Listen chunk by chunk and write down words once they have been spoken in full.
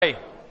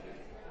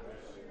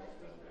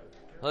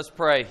Let's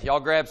pray. Y'all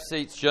grab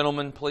seats,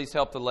 gentlemen. Please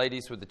help the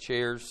ladies with the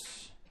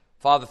chairs.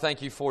 Father,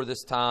 thank you for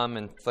this time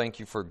and thank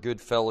you for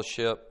good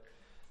fellowship.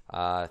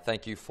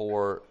 Thank you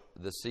for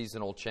the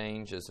seasonal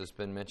change, as has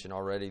been mentioned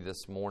already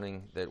this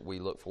morning, that we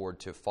look forward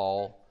to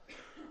fall.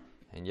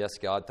 And yes,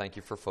 God, thank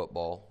you for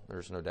football.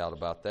 There's no doubt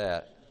about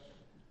that.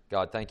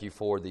 God, thank you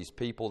for these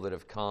people that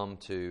have come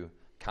to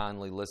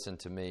kindly listen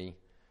to me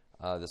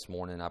this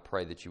morning. I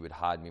pray that you would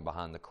hide me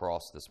behind the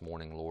cross this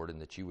morning, Lord,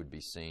 and that you would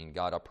be seen.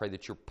 God, I pray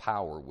that your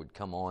power would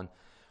come on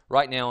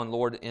right now. And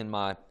Lord, in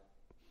my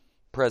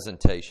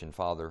presentation,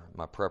 Father,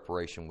 my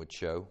preparation would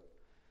show.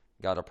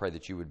 God, I pray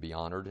that you would be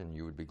honored and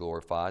you would be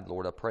glorified.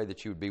 Lord, I pray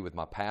that you would be with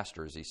my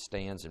pastor as he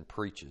stands and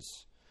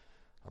preaches.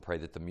 I pray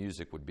that the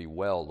music would be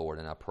well, Lord,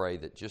 and I pray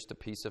that just a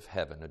piece of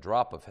heaven, a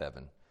drop of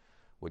heaven,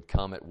 would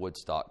come at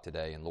Woodstock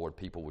today. And Lord,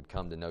 people would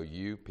come to know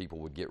you. People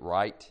would get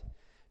right.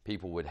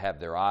 People would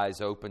have their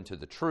eyes open to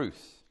the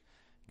truth.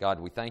 God,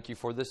 we thank you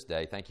for this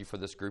day. Thank you for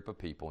this group of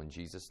people. In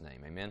Jesus'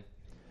 name, amen.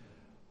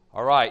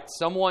 All right,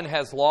 someone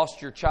has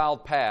lost your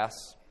child pass.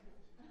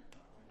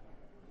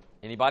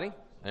 Anybody?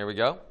 There we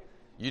go.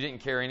 You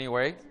didn't care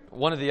anyway.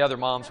 One of the other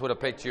moms would have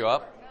picked you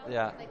up.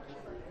 Yeah.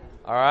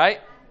 All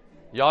right.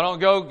 Y'all don't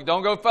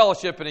go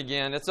fellowshipping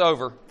again. It's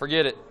over.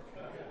 Forget it.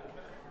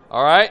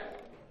 All right.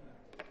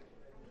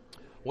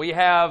 We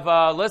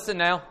have, listen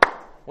now,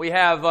 we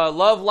have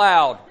Love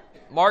Loud.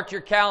 Mark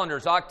your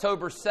calendars,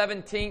 October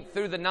 17th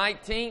through the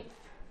 19th.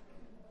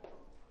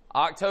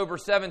 October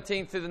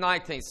 17th through the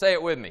 19th. Say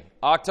it with me.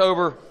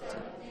 October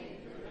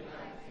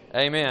 17th.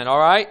 Amen. All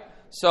right.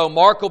 So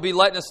Mark will be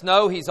letting us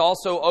know. He's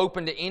also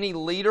open to any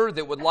leader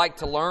that would like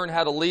to learn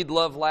how to lead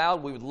Love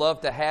Loud. We would love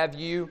to have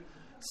you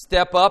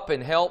step up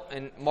and help.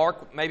 And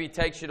Mark maybe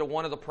takes you to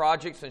one of the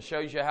projects and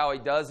shows you how he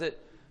does it.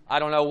 I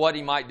don't know what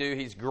he might do.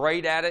 He's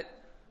great at it.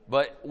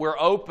 But we're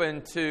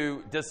open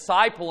to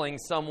discipling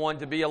someone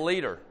to be a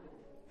leader.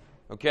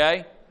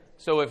 Okay?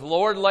 So if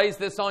Lord lays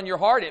this on your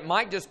heart, it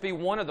might just be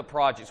one of the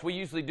projects. We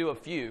usually do a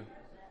few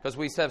because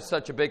we have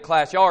such a big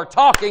class. Y'all are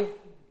talking.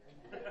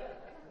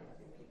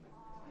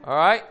 All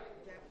right?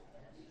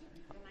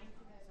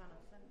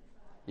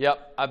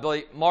 Yep, I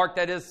believe. Mark,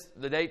 that is,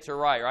 the dates are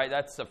right?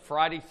 That's a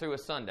Friday through a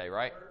Sunday,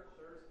 right?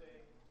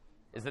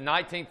 Is the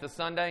 19th a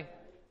Sunday?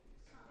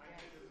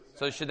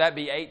 So should that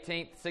be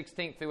 18th,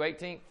 16th through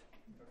 18th? Okay.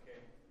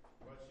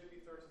 Well, it should be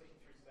Thursday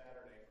through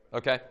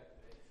Saturday. Okay.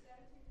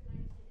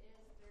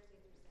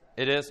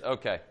 It is?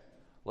 Okay.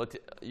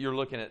 You're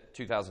looking at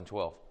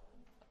 2012.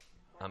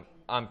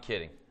 I'm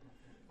kidding.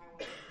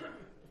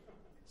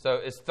 So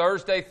it's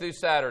Thursday through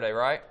Saturday,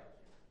 right?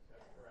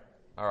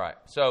 All right.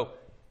 So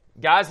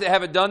guys that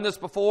haven't done this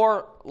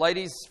before,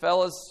 ladies,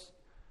 fellas,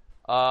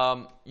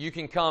 you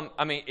can come.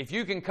 I mean, if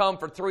you can come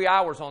for 3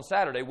 hours on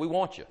Saturday, we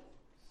want you.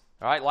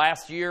 All right.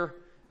 Last year,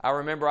 I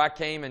remember I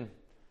came and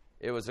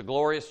it was a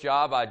glorious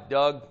job. I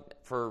dug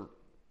for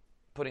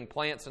putting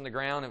plants in the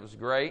ground. It was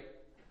great.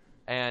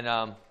 And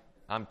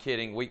I'm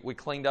kidding. We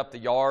cleaned up the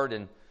yard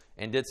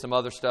and did some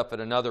other stuff at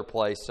another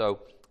place. So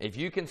if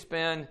you can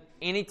spend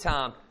any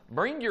time,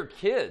 bring your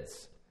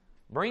kids.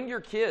 Bring your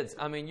kids.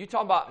 I mean, you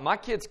talk about, my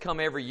kids come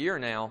every year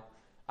now.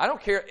 I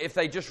don't care if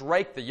they just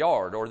rake the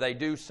yard or they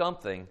do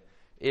something.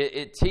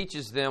 It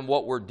teaches them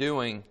what we're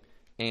doing.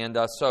 And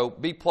so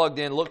be plugged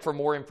in. Look for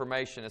more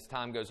information as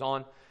time goes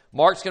on.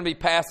 Mark's going to be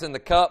passing the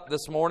cup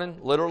this morning,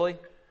 literally.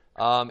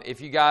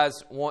 If you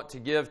guys want to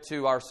give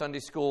to our Sunday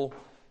school,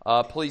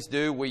 please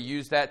do. We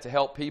use that to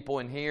help people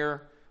in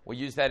here. We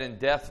use that in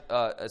death,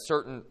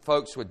 certain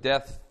folks with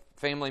death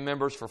family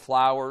members for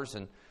flowers,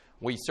 and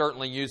we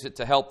certainly use it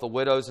to help the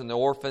widows and the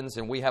orphans,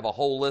 and we have a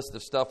whole list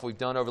of stuff we've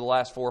done over the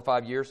last 4 or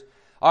 5 years.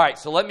 All right,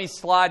 so let me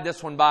slide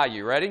this one by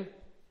you. Ready?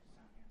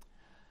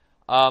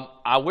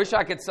 I wish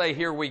I could say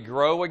here we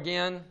grow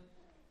again,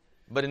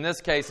 but in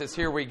this case it's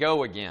here we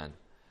go again.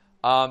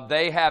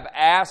 They have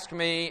asked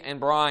me and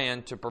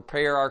Brian to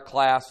prepare our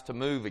class to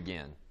move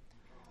again.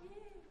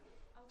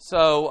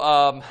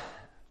 So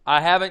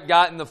I haven't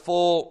gotten the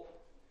full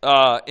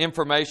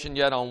information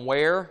yet on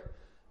where,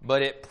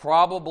 but it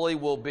probably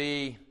will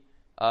be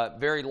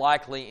very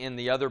likely in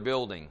the other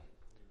building,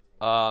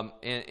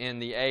 in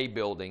the A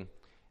building.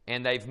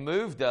 And they've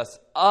moved us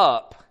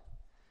up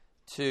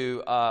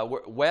to,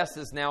 Wes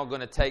is now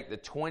going to take the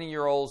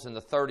 20-year-olds and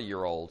the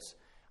 30-year-olds.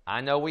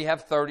 I know we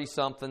have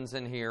 30-somethings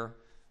in here,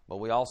 but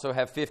we also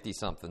have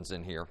 50-somethings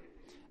in here.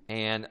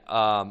 And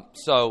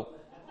so...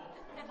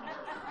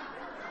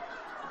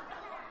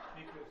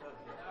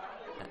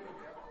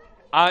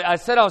 I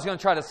said I was going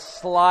to try to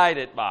slide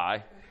it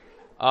by.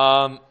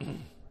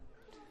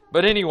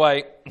 But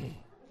anyway,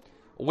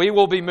 we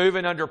will be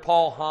moving under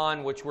Paul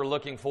Hahn, which we're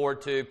looking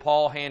forward to.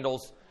 Paul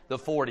handles the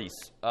 40s,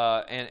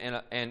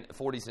 and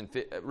 40s and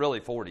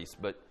really 40s.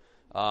 But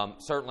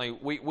certainly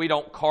we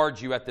don't card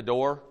you at the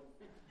door.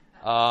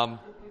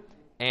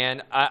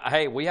 And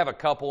hey, we have a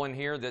couple in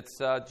here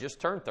that's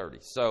just turned 30.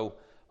 So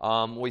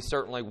we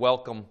certainly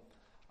welcome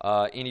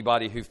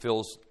anybody who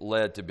feels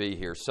led to be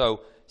here.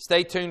 So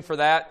stay tuned for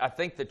that. I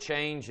think the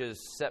change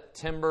is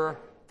September,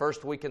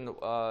 first week in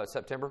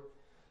September.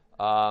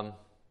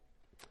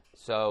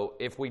 So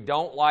if we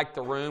don't like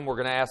the room, we're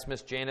going to ask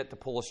Miss Janet to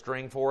pull a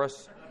string for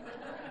us.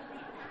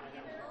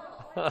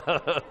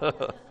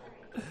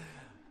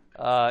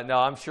 No,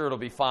 I'm sure it'll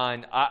be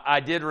fine. I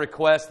did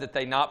request that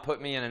they not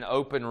put me in an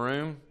open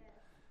room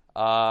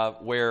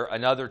where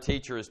another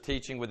teacher is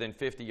teaching within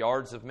 50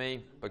 yards of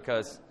me,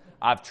 because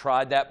I've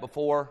tried that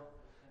before,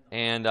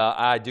 and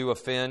I do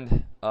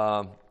offend,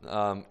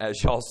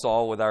 as y'all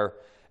saw with our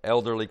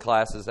elderly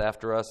classes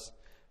after us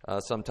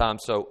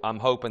sometimes. So I'm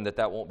hoping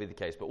that won't be the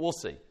case, but we'll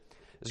see.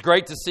 It's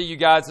great to see you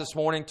guys this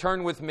morning.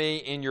 Turn with me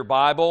in your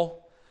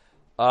Bible.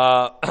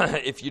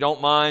 If you don't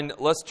mind,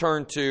 let's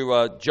turn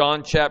to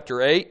John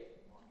chapter 8.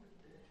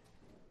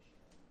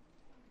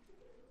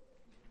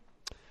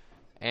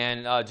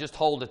 And just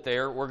hold it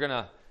there.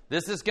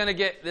 This is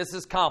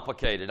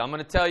complicated. I'm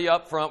going to tell you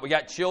up front, we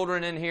got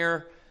children in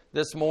here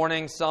this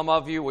morning. Some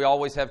of you, we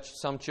always have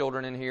some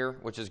children in here,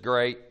 which is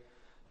great.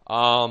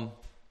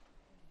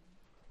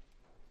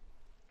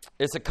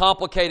 It's a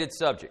complicated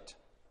subject.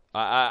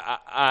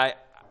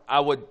 I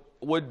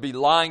would be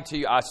lying to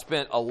you. I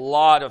spent a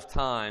lot of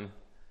time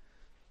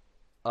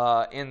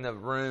in the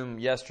room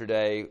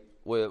yesterday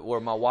where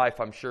my wife,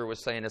 I'm sure,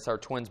 was saying it's our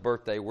twin's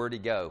birthday. Where'd he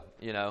go?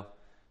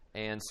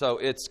 And so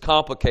it's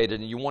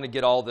complicated, and you want to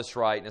get all this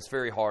right, and it's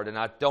very hard. And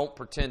I don't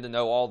pretend to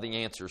know all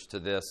the answers to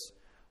this,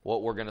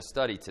 what we're going to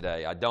study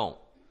today. I don't.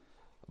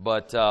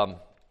 But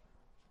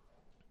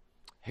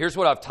here's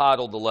what I've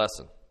titled the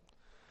lesson: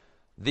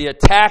 The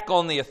Attack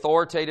on the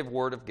Authoritative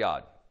Word of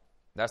God.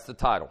 That's the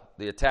title,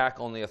 The Attack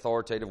on the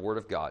Authoritative Word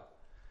of God.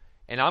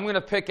 And I'm going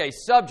to pick a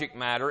subject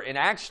matter, and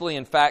actually,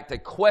 in fact, a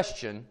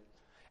question,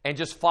 and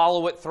just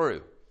follow it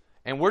through.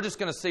 And we're just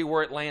going to see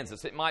where it lands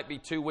us. It might be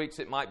 2 weeks.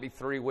 It might be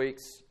 3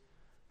 weeks.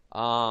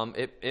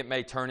 It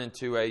may turn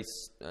into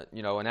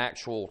an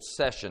actual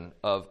session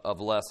of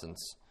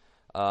lessons.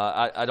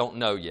 I don't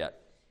know yet.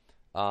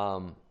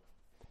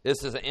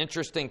 This is an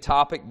interesting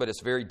topic, but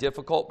it's very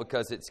difficult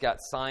because it's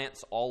got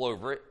science all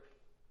over it.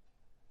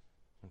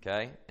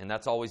 Okay? And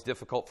that's always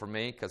difficult for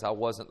me because I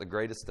wasn't the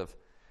greatest of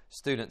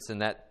students in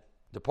that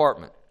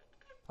department.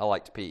 I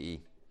liked PE.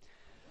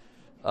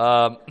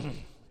 All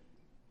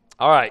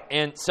right,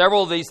 and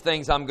several of these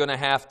things I'm going to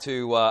have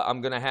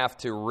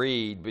to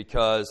read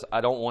because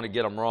I don't want to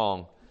get them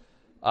wrong.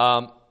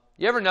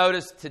 You ever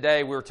notice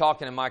today, we were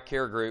talking in my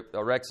care group,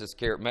 Rex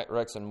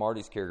and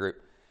Marty's care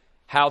group,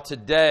 how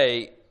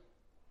today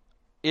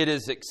it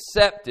is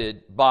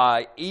accepted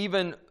by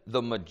even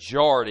the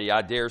majority,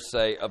 I dare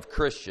say, of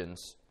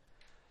Christians,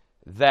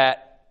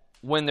 that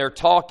when they're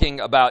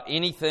talking about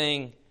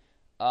anything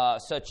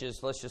such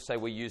as, let's just say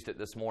we used it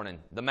this morning,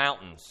 the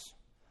mountains.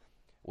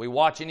 We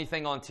watch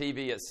anything on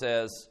TV, it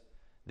says,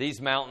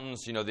 these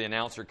mountains, the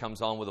announcer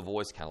comes on with a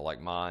voice kind of like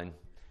mine,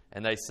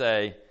 and they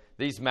say,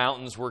 these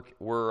mountains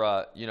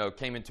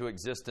came into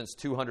existence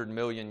 200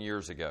 million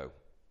years ago.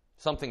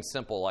 Something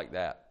simple like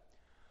that.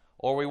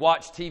 Or we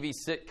watch TV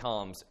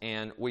sitcoms,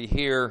 and we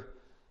hear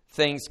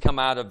things come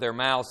out of their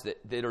mouths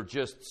that are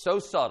just so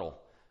subtle,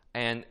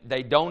 and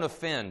they don't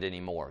offend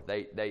anymore.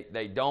 They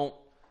don't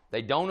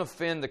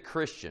offend the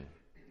Christian.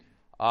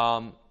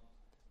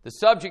 The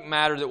subject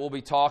matter that we'll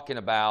be talking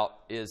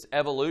about is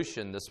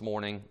evolution this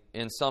morning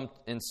in some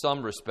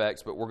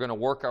respects, but we're going to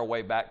work our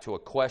way back to a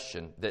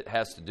question that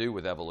has to do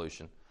with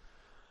evolution.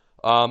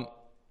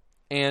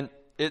 And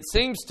it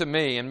seems to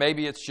me, and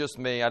maybe it's just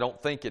me, I don't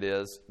think it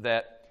is,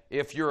 that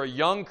if you're a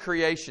young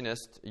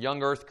creationist,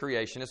 young earth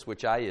creationist,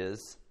 which I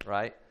is,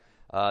 right?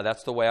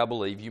 That's the way I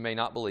believe. You may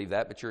not believe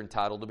that, but you're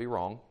entitled to be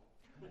wrong.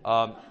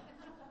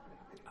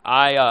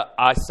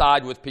 I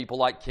side with people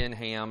like Ken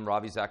Ham,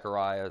 Ravi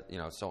Zachariah,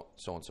 so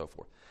on and so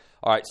forth.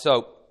 All right,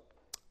 so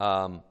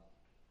I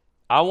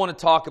want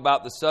to talk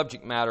about the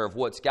subject matter of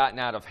what's gotten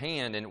out of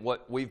hand and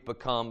what we've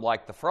become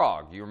like the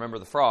frog. You remember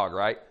the frog,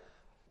 right?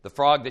 The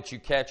frog that you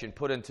catch and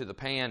put into the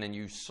pan and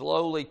you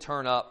slowly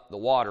turn up the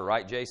water,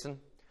 right, Jason?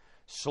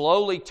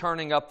 Slowly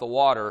turning up the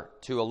water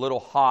to a little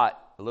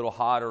hotter,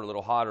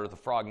 the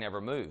frog never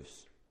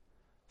moves.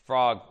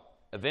 Frog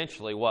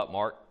eventually, what,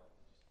 Mark?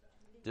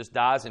 Just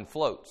dies and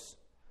floats.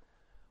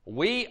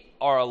 We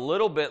are a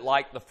little bit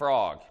like the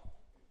frog.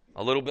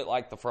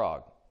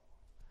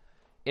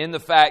 In the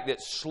fact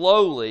that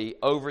slowly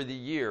over the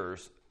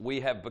years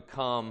we have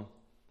become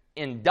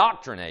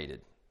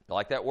indoctrinated. You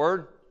like that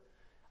word?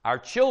 Our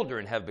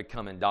children have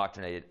become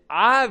indoctrinated.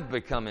 I've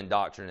become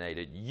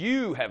indoctrinated.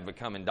 You have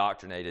become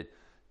indoctrinated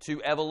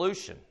to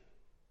evolution.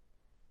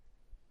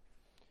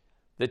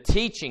 The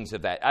teachings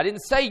of that. I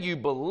didn't say you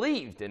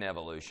believed in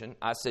evolution.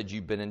 I said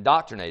you've been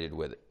indoctrinated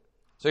with it.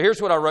 So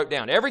here's what I wrote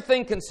down.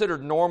 Everything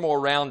considered normal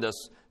around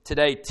us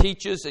today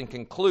teaches and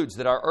concludes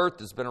that our earth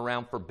has been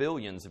around for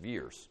billions of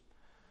years.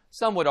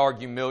 Some would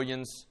argue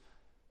millions.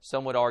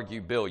 Some would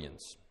argue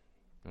billions.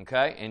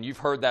 Okay? And you've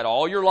heard that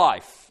all your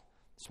life,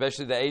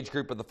 especially the age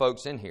group of the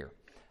folks in here.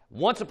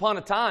 Once upon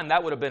a time,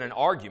 that would have been an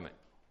argument.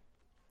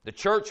 The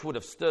church would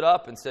have stood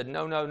up and said,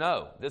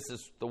 no, this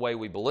is the way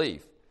we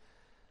believe.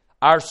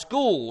 Our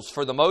schools,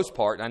 for the most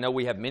part, and I know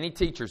we have many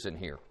teachers in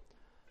here,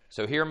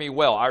 so hear me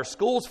well. Our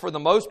schools, for the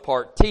most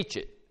part, teach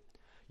it.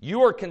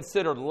 You are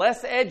considered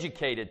less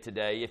educated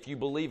today if you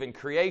believe in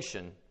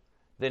creation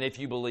than if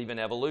you believe in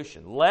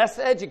evolution. Less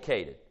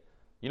educated.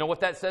 You know what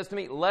that says to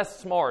me? Less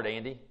smart,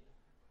 Andy.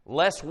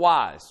 Less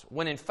wise.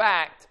 When in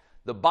fact,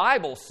 the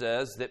Bible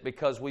says that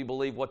because we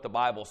believe what the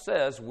Bible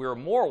says, we're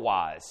more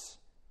wise.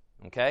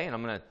 Okay? And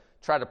I'm going to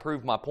try to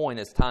prove my point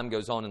as time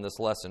goes on in this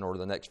lesson over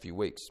the next few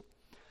weeks.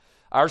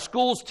 Our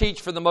schools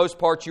teach, for the most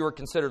part, you are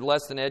considered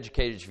less than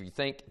educated if you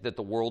think that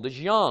the world is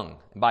young.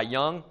 And by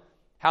young,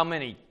 how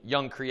many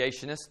young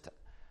creationists?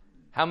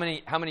 How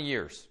many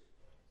years?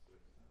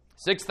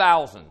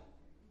 6,000.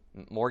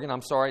 Morgan,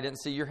 I'm sorry I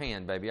didn't see your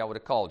hand, baby. I would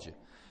have called you.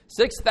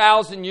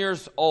 6,000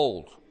 years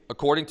old,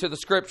 according to the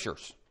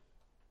Scriptures.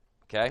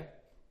 Okay?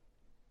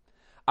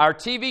 Our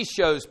TV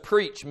shows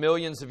preach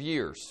millions of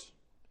years.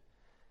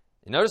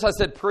 You notice I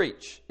said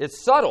preach.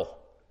 It's subtle.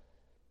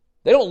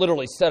 They don't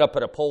literally set up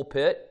at a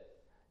pulpit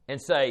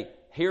and say,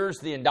 here's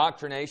the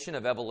indoctrination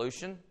of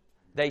evolution.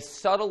 They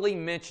subtly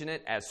mention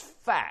it as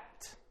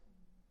fact.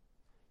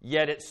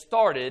 Yet it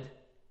started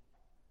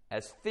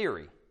as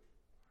theory.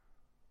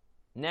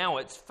 Now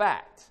it's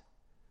fact.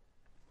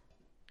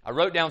 I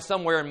wrote down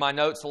somewhere in my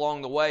notes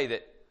along the way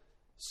that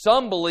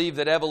some believe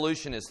that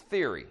evolution is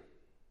theory.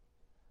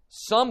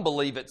 Some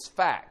believe it's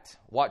fact.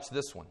 Watch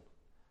this one.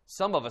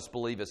 Some of us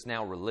believe it's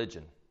now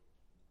religion.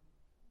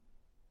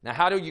 Now,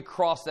 how do you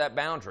cross that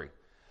boundary?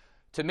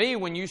 To me,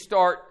 when you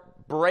start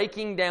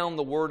breaking down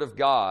the Word of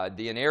God,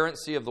 the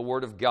inerrancy of the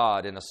Word of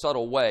God in a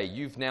subtle way,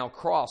 you've now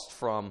crossed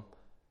from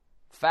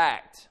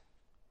fact,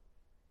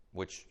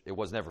 which it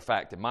was never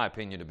fact in my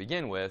opinion to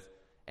begin with,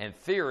 and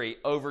theory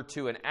over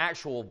to an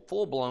actual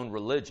full-blown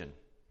religion.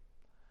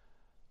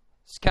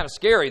 It's kind of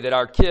scary that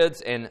our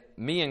kids, and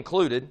me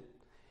included,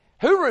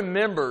 who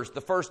remembers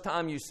the first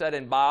time you sat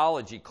in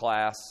biology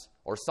class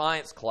or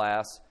science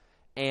class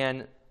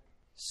and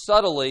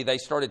subtly they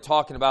started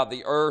talking about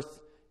the earth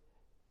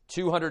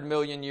 200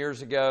 million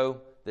years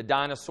ago, the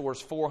dinosaurs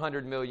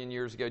 400 million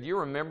years ago? Do you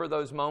remember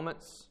those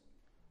moments?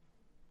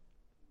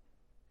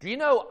 Do you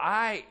know,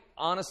 I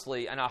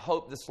honestly, and I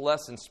hope this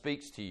lesson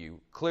speaks to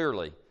you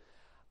clearly,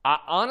 I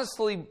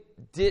honestly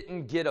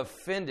didn't get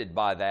offended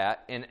by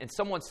that. And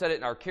someone said it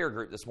in our care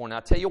group this morning.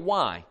 I'll tell you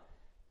why.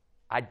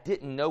 I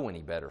didn't know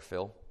any better,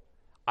 Phil.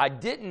 I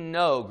didn't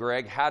know,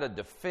 Greg, how to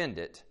defend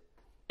it.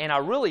 And I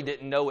really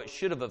didn't know it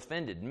should have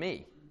offended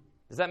me.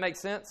 Does that make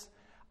sense?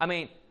 I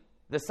mean,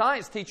 the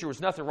science teacher was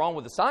nothing wrong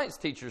with the science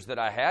teachers that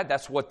I had.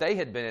 That's what they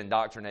had been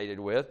indoctrinated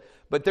with.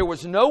 But there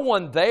was no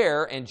one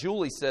there, and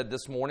Julie said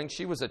this morning,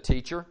 she was a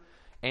teacher,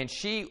 and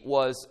she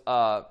was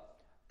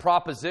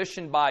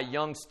propositioned by a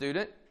young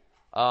student.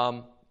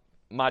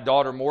 My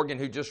daughter Morgan,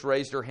 who just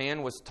raised her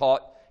hand, was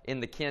taught in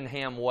the Ken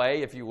Ham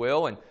way, if you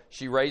will, and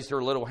she raised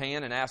her little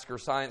hand and asked her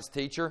science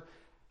teacher,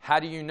 how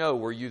do you know?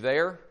 Were you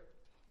there?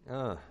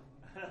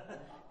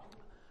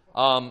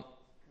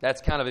 That's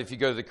kind of, if you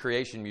go to the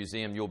Creation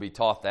Museum, you'll be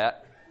taught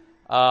that.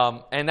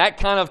 And that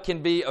kind of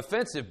can be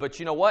offensive, but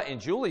you know what? In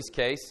Julie's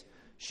case,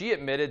 she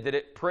admitted that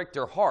it pricked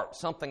her heart,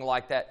 something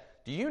like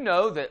that. Do you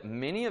know that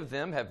many of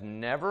them have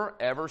never,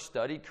 ever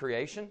studied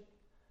creation?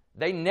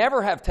 They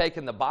never have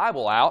taken the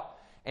Bible out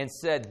and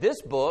said,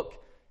 this book,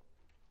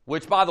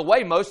 which, by the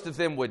way, most of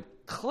them would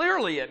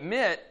clearly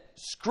admit,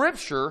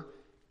 Scripture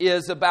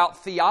is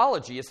about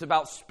theology. It's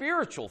about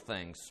spiritual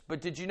things. But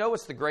did you know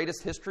it's the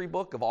greatest history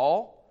book of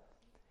all?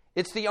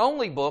 It's the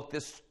only book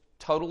that's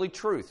totally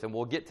truth, and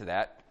we'll get to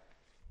that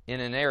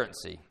in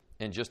inerrancy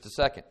in just a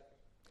second.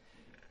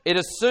 It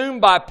is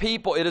assumed by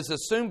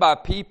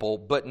people,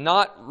 but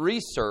not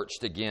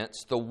researched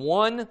against, the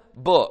one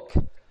book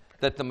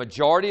that the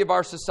majority of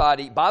our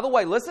society, by the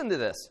way, listen to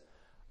this.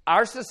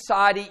 Our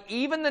society,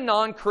 even the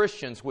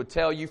non-Christians, would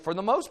tell you, for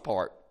the most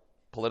part,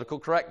 political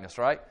correctness,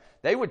 right?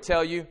 They would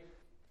tell you,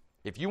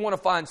 if you want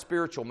to find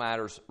spiritual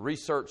matters,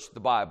 research the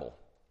Bible.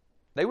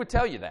 They would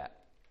tell you that.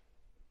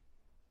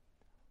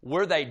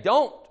 Where they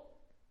don't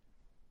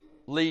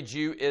lead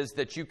you is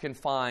that you can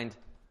find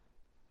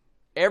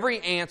every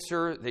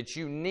answer that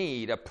you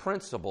need, a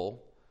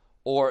principle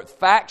or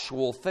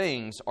factual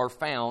things are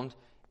found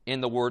in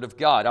the Word of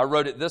God. I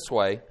wrote it this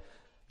way.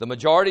 The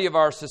majority of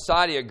our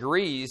society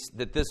agrees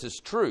that this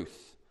is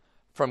truth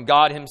from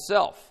God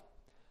Himself.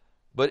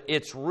 But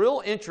it's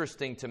real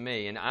interesting to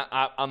me, and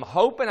I'm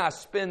hoping I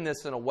spin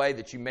this in a way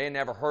that you may have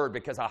never heard,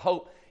 because I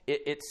hope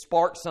it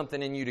sparks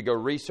something in you to go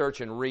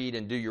research and read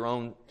and do your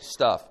own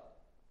stuff.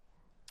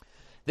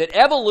 That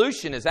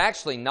evolution is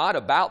actually not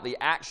about the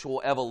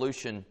actual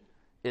evolution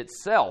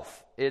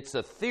itself. It's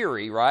a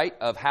theory, right,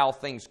 of how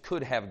things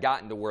could have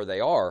gotten to where they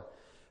are.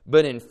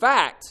 But in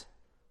fact,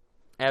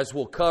 as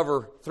we'll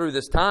cover through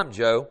this time,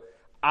 Joe,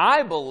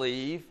 I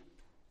believe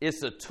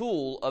it's a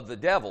tool of the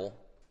devil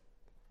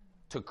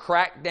to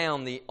crack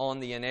down on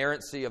the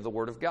inerrancy of the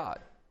Word of God.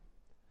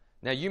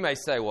 Now, you may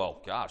say,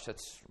 well, gosh,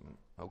 that's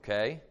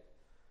okay.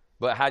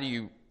 But how do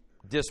you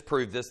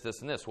disprove this,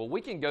 this, and this? Well,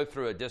 we can go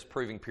through a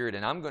disproving period,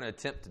 and I'm going to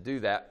attempt to do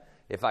that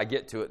if I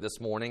get to it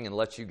this morning and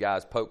let you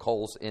guys poke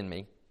holes in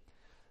me,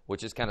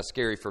 which is kind of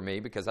scary for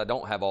me because I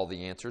don't have all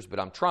the answers, but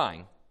I'm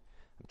trying.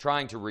 I'm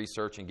trying to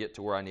research and get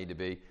to where I need to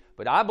be.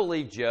 But I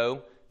believe,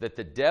 Joe, that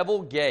the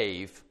devil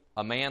gave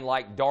a man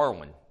like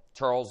Darwin,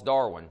 Charles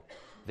Darwin,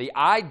 the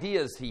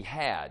ideas he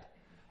had.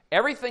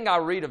 Everything I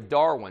read of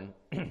Darwin,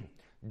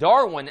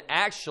 Darwin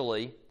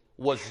actually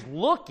was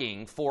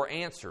looking for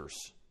answers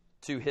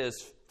to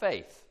his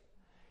faith.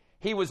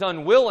 He was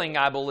unwilling,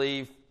 I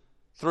believe,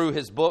 through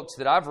his books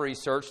that I've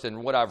researched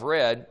and what I've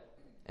read,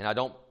 and I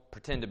don't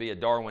pretend to be a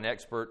Darwin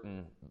expert,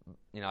 and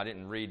I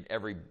didn't read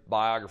every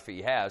biography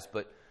he has,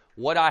 but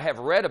what I have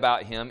read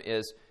about him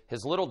is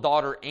his little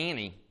daughter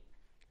Annie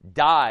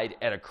died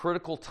at a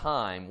critical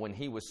time when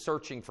he was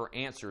searching for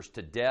answers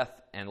to death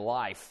and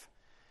life.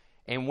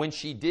 And when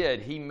she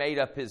did, he made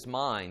up his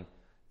mind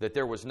that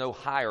there was no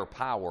higher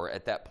power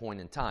at that point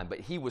in time. But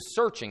he was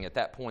searching at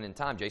that point in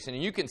time, Jason,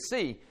 and you can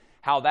see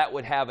how that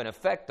would have an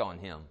effect on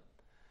him.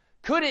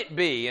 Could it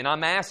be, and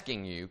I'm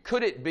asking you,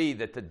 could it be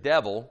that the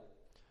devil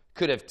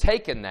could have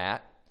taken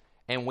that,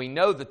 and we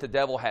know that the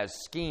devil has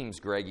schemes,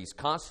 Greg. He's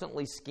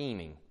constantly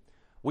scheming.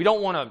 We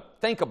don't want to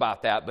think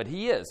about that, but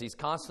he is. He's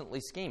constantly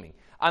scheming.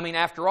 I mean,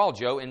 after all,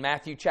 Joe, in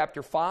Matthew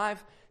chapter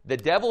 5, the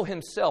devil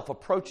himself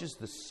approaches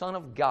the Son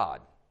of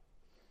God,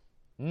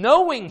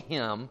 knowing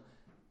him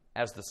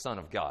as the Son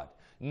of God,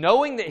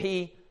 knowing that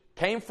he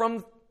came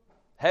from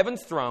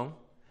heaven's throne,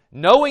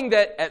 knowing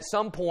that at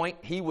some point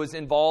he was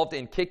involved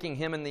in kicking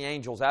him and the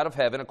angels out of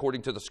heaven,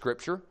 according to the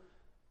Scripture,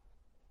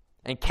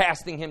 and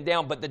casting him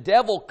down. But the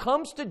devil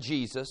comes to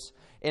Jesus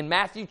in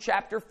Matthew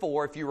chapter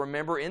 4, if you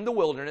remember, in the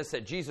wilderness,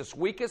 at Jesus'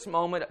 weakest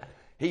moment.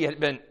 He had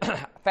been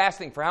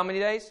fasting for how many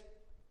days?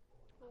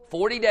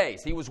 40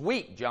 days. He was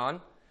weak, John.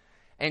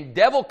 And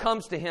devil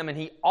comes to him and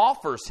he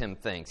offers him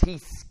things. He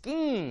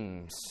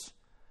schemes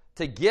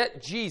to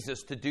get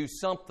Jesus to do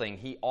something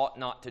he ought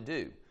not to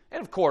do.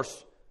 And of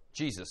course,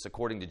 Jesus,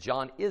 according to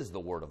John, is the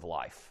word of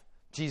life.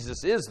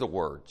 Jesus is the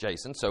word,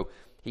 Jason. So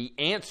he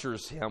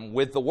answers him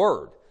with the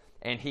word.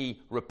 And he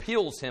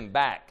repeals him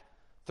back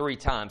 3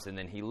 times, and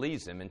then he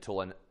leaves him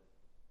until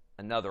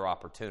another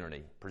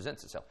opportunity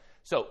presents itself.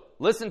 So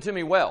listen to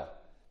me well.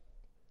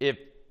 If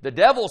the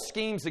devil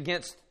schemes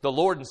against the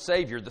Lord and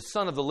Savior, the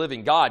Son of the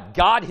living God,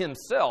 God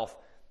himself,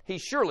 he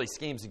surely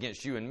schemes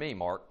against you and me,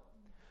 Mark.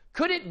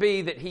 Could it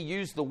be that he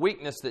used the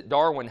weakness that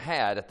Darwin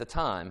had at the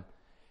time,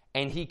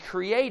 and he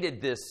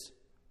created this,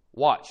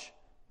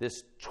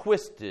 this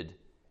twisted,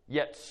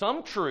 yet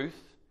some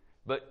truth,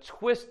 but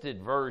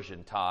twisted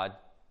version, Todd,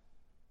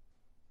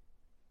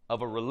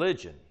 of a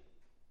religion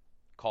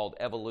called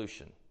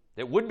evolution.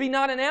 It would be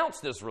not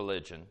announced as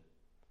religion.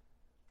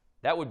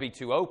 That would be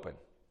too open.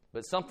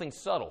 But something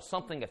subtle,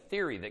 a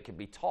theory that could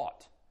be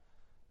taught,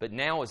 but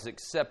now is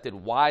accepted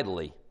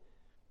widely.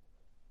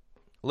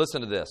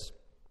 Listen to this.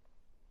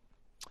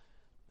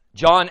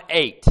 John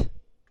 8,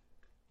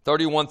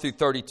 31 through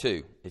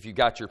 32, if you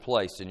got your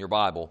place in your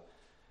Bible.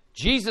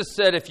 Jesus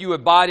said, "If you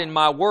abide in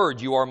my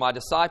word, you are my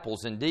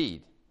disciples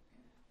indeed.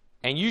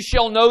 And you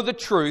shall know the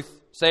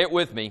truth," say it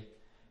with me,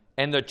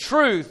 "and the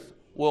truth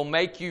will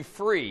make you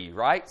free,"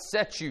 right?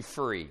 Set you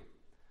free.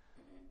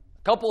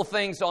 A couple of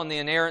things on the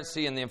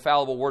inerrancy and the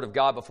infallible Word of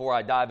God before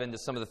I dive into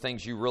some of the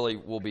things you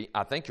really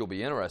I think you'll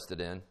be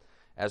interested in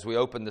as we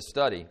open the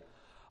study.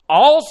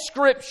 All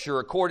Scripture,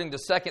 according to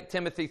 2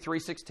 Timothy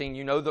 3:16,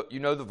 you know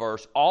the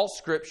verse, all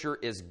Scripture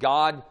is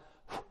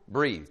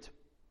God-breathed.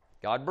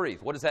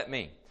 God-breathed. What does that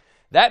mean?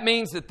 That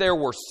means that there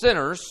were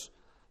sinners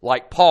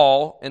like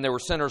Paul, and there were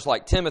sinners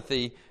like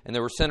Timothy, and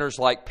there were sinners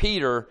like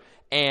Peter,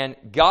 and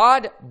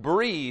God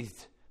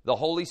breathed the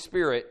Holy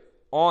Spirit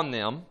on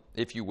them,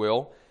 if you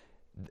will.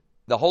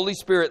 The Holy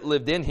Spirit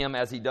lived in him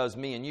as he does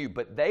me and you,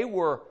 but they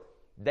were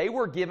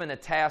given a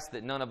task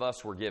that none of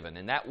us were given,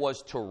 and that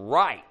was to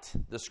write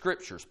the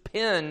Scriptures,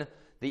 pen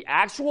the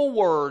actual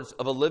words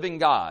of a living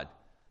God,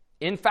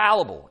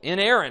 infallible,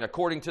 inerrant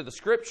according to the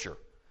Scripture.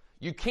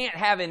 You can't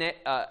have an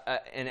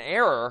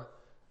error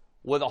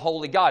with a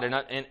holy God, and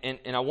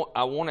I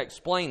want to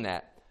explain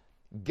that.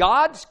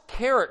 God's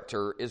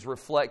character is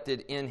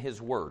reflected in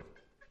His Word.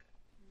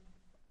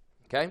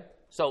 Okay?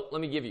 So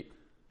let me give you,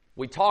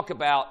 we talk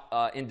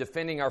about in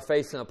defending our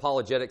faith in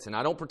apologetics, and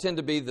I don't pretend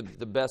to be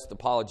the best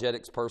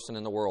apologetics person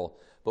in the world,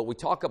 but we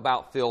talk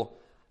about, Phil,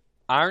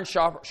 iron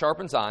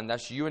sharpens iron.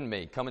 That's you and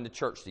me coming to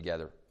church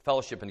together,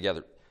 fellowshipping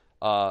together.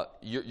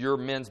 Your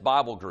men's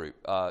Bible group,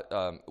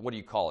 what do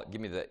you call it? Give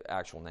me the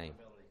actual name.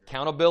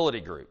 Accountability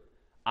group.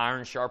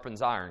 Iron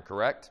sharpens iron,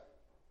 correct?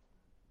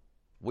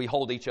 We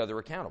hold each other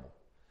accountable.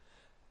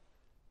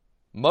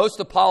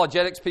 Most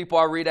apologetics people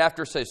I read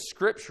after say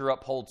Scripture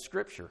upholds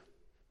Scripture.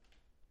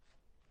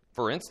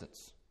 For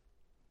instance,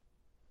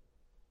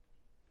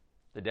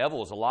 the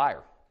devil is a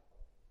liar.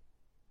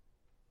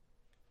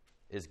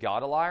 Is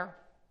God a liar?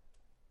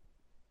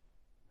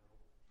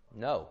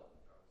 No.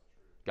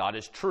 God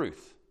is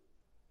truth.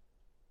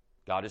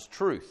 God is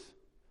truth.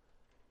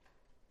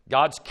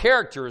 God's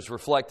character is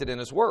reflected in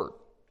His Word.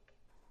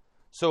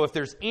 So if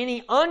there's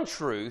any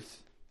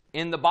untruth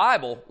in the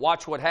Bible,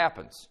 watch what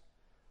happens.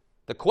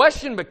 The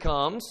question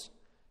becomes,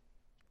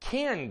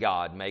 can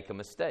God make a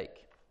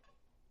mistake?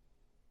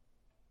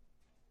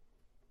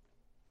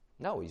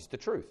 No, He's the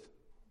truth.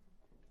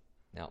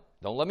 Now,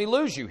 don't let me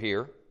lose you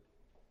here.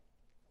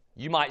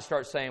 You might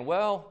start saying,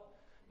 well,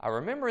 I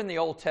remember in the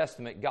Old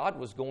Testament, God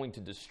was going to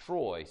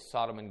destroy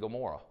Sodom and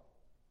Gomorrah.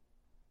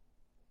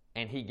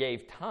 And He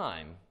gave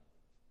time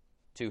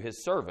to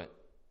His servant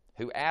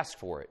who asked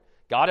for it.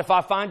 God, if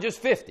I find just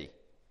 50.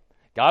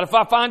 God, if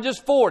I find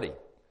just 40.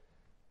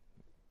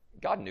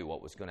 God knew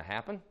what was going to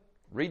happen.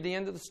 Read the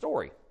end of the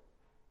story.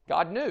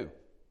 God knew.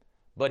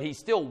 But He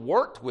still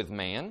worked with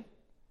man.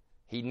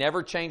 He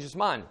never changed His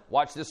mind.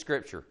 Watch this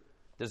scripture.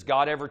 Does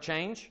God ever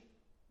change?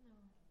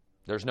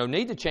 There's no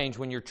need to change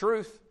when you're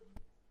truth.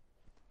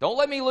 Don't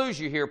let me lose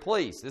you here,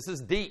 please. This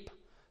is deep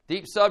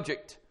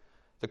subject.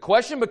 The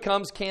question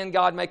becomes, can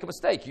God make a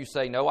mistake? You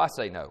say no, I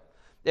say no.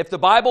 If the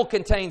Bible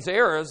contains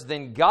errors,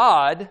 then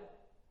God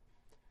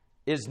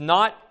is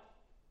not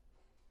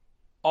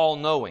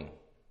all-knowing.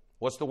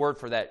 What's the word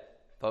for that,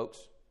 folks?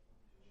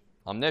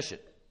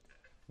 Omniscient.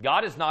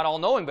 God is not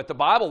all-knowing, but the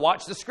Bible,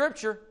 watch the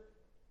scripture,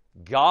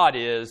 God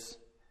is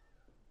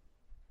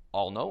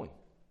all-knowing.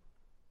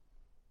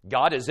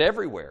 God is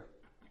everywhere.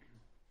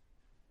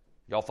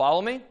 Y'all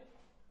follow me?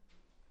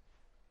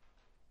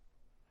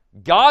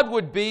 God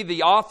would be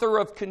the author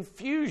of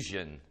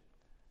confusion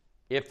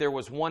if there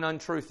was one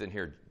untruth in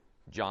here,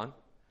 John.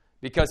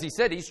 Because He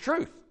said He's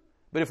truth.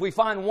 But if we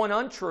find one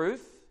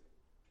untruth,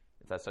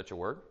 if that's such a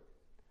word,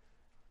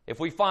 if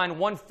we find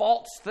one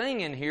false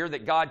thing in here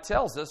that God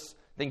tells us,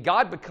 then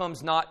God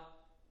becomes not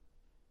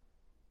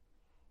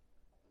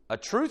a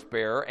truth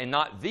bearer and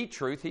not the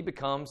truth. He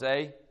becomes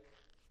a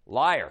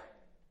liar.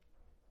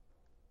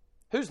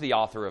 Who's the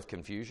author of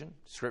confusion?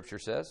 Scripture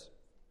says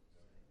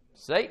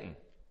Satan.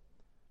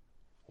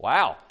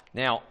 Wow.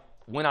 Now,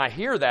 when I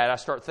hear that, I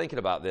start thinking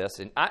about this,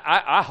 and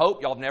I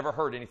hope y'all have never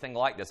heard anything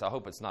like this. I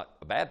hope it's not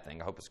a bad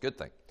thing. I hope it's a good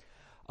thing.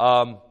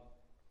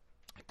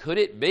 Could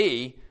it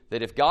be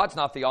that if God's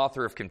not the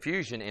author of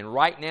confusion, and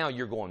right now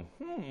you're going,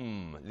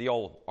 the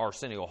old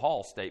Arsenio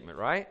Hall statement,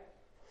 right?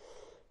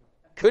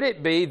 Could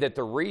it be that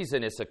the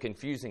reason it's a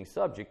confusing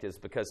subject is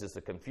because it's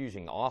a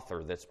confusing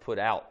author that's put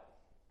out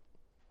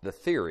the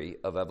theory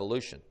of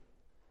evolution?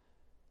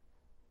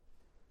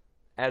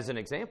 As an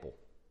example,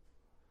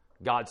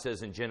 God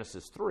says in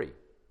Genesis 2,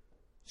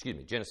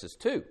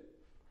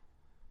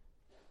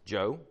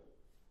 Joe,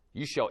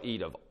 you shall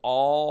eat of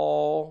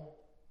all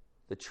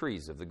the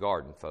trees of the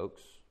garden,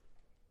 folks,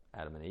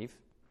 Adam and Eve,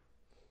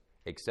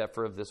 except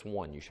for of this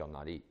one you shall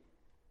not eat,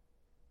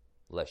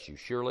 lest you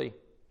surely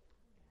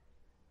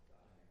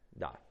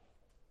die.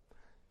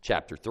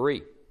 Chapter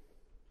 3,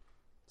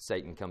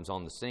 Satan comes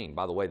on the scene.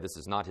 By the way, this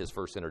is not his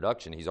first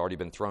introduction. He's already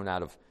been thrown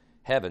out of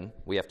heaven.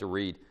 We have to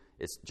read.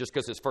 It's just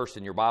because it's first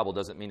in your Bible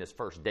doesn't mean it's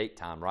first date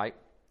time, right?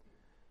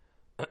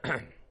 Hey, Jeff,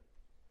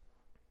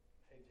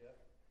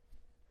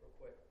 real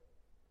quick.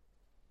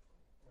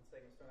 When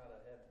Satan's thrown out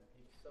of heaven,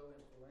 he's so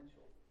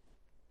influential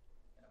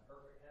in a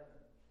perfect heaven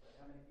that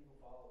how many people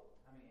follow?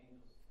 How many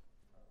angels?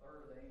 A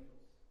third of the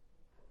angels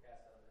were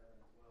cast out of heaven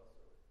as well.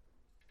 So it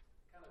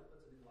kind of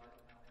puts a new light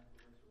on how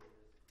influential it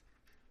is.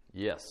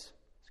 Yes,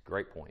 it's a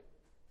great point.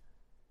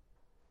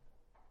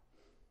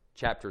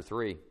 Chapter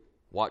 3,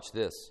 watch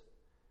this.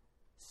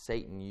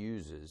 Satan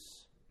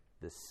uses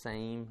the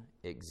same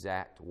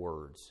exact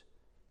words,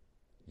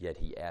 yet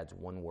he adds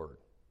one word.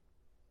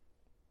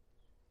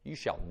 You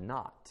shall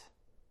not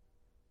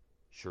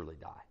surely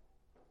die.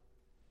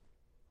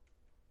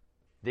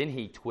 Then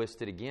he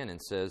twists it again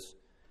and says,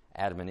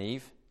 Adam and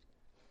Eve,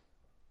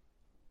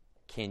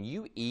 can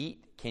you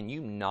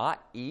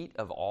not eat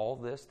of all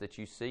this that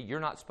you see?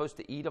 You're not supposed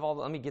to eat of all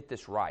this. Let me get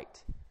this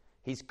right.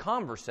 He's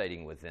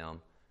conversating with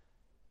them,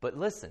 but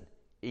listen,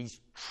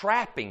 he's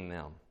trapping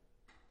them.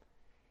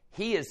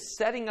 He is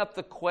setting up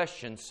the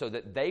question so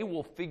that they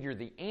will figure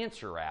the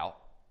answer out,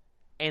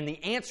 and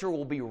the answer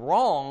will be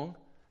wrong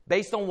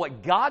based on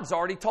what God's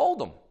already told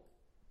them.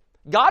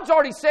 God's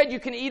already said you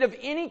can eat of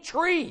any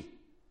tree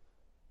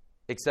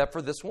except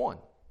for this one.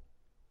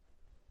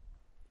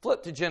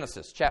 Flip to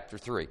Genesis chapter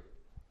 3.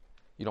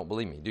 You don't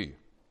believe me, do you?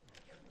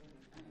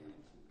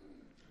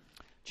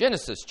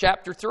 Genesis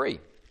chapter 3.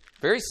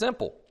 Very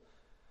simple.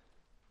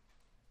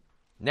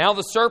 Now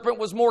the serpent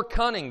was more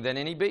cunning than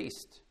any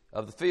beast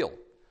of the field,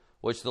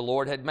 which the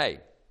Lord had made.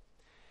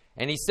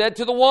 And he said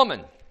to the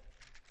woman,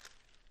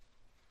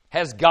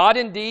 has God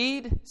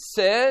indeed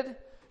said,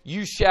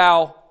 you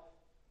shall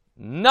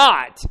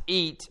not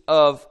eat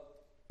of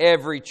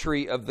every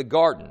tree of the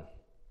garden?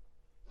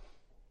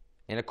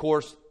 And of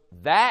course,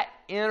 that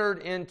entered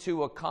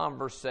into a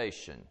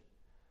conversation.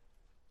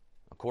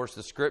 Of course,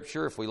 the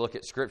Scripture, if we look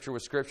at Scripture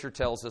with Scripture,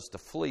 tells us to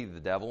flee the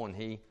devil, and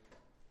he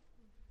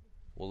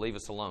will leave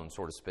us alone,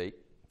 so to speak,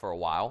 for a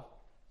while.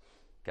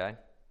 Okay?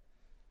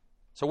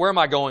 So where am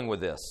I going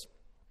with this?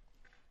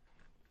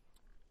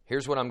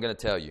 Here's what I'm going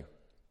to tell you.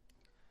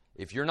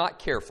 If you're not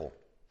careful,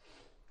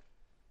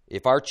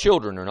 if our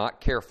children are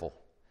not careful,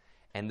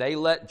 and they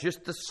let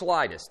just the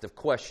slightest of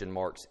question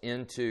marks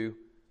into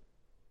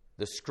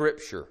the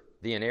Scripture,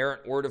 the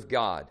inerrant Word of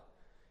God,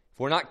 if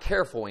we're not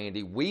careful,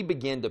 Andy, we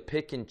begin to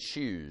pick and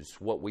choose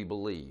what we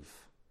believe.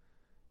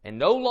 And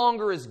no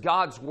longer is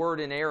God's word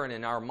inerrant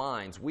in our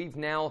minds. We've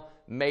now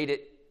made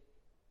it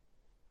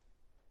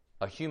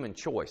a human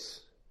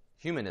choice,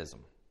 humanism.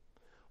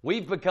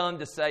 We've begun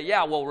to say,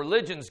 yeah, well,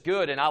 religion's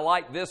good, and I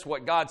like this,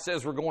 what God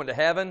says we're going to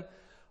heaven,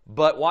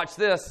 but watch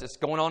this, it's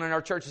going on in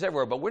our churches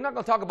everywhere. But we're not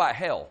going to talk about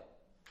hell.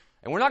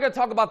 And we're not going to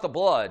talk about the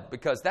blood,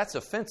 because that's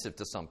offensive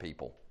to some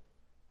people.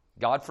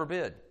 God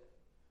forbid.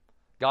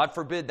 God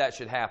forbid that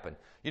should happen.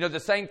 You know, the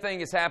same thing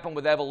has happened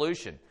with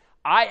evolution.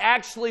 I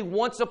actually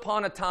once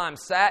upon a time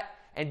sat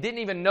and didn't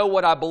even know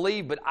what I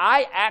believed, but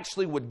I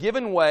actually would give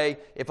way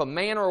if a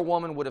man or a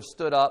woman would have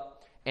stood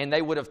up and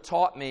they would have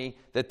taught me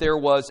that there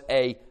was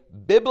a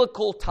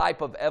biblical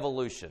type of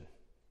evolution.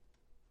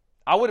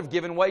 I would have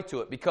given way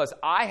to it because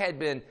I had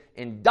been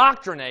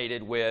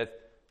indoctrinated with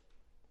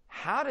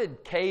how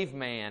did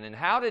caveman and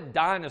how did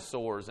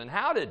dinosaurs and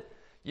how did,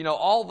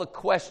 all the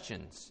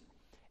questions.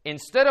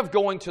 Instead of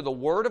going to the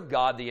Word of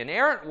God, the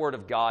inerrant Word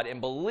of God,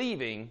 and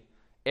believing,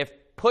 if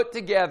put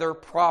together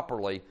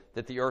properly,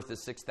 that the earth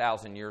is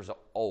 6,000 years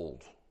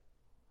old.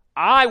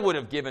 I would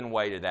have given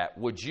way to that.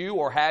 Would you,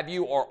 or have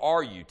you, or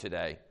are you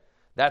today?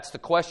 That's the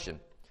question.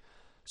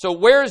 So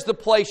where is the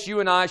place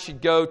you and I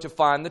should go to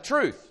find the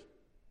truth?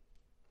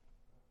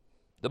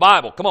 The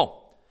Bible. Come on.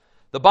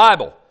 The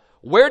Bible.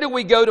 Where do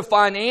we go to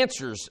find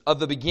answers of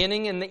the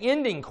beginning and the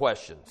ending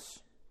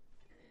questions?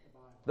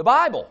 The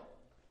Bible.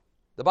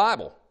 The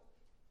Bible.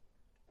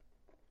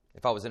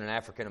 If I was in an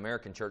African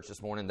American church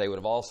this morning, they would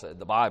have all said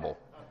the Bible.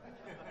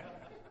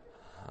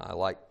 I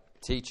like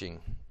teaching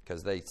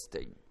because they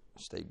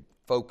stay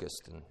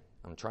focused, and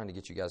I'm trying to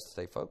get you guys to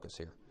stay focused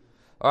here.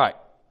 All right.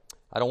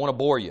 I don't want to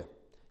bore you.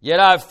 Yet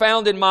I've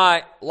found in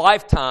my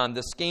lifetime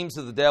the schemes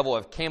of the devil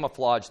have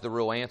camouflaged the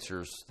real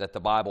answers that the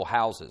Bible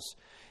houses.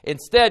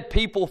 Instead,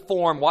 people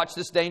form, watch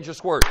this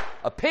dangerous word,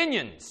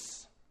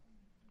 opinions.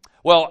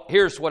 Well,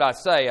 here's what I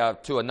say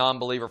to a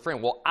non-believer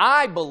friend. Well,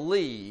 I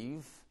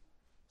believe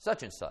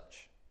such and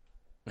such.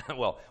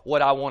 Well,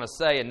 what I want to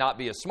say and not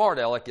be a smart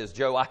aleck is,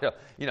 Joe,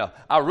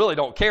 I really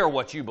don't care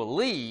what you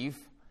believe.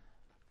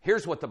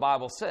 Here's what the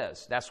Bible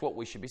says. That's what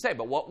we should be saying.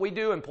 But what we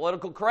do in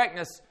political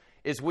correctness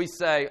is we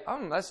say,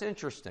 that's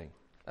interesting.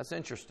 That's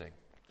interesting.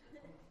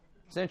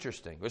 It's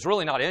interesting. It's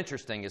really not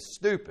interesting. It's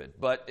stupid.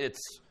 But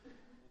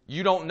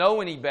you don't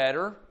know any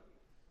better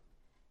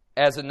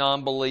as a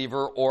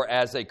non-believer or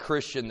as a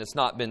Christian that's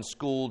not been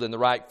schooled in the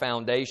right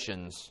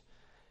foundations.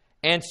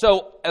 And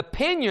so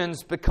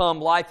opinions become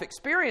life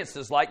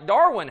experiences like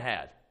Darwin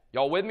had.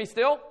 Y'all with me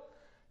still?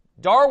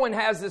 Darwin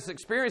has this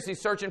experience.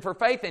 He's searching for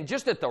faith, and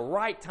just at the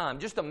right time,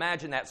 just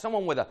imagine that.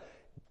 Someone with a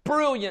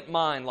brilliant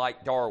mind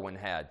like Darwin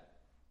had.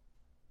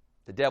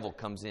 The devil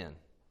comes in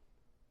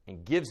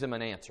and gives him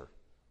an answer,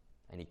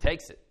 and he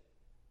takes it.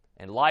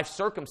 And life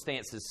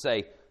circumstances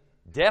say,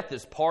 death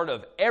is part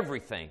of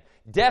everything.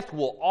 Death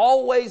will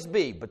always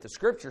be, but the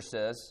Scripture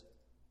says,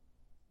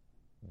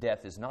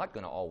 death is not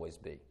going to always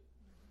be.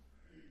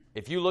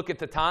 If you look at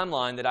the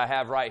timeline that I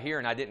have right here,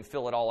 and I didn't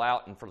fill it all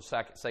out, and for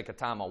the sake of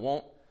time I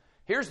won't,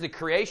 here's the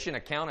creation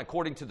account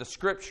according to the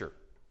Scripture.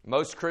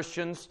 Most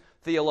Christians,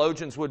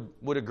 theologians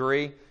would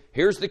agree.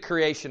 Here's the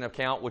creation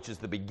account, which is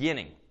the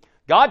beginning.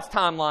 God's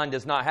timeline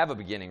does not have a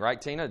beginning,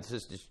 right, Tina? It's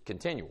just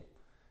continual.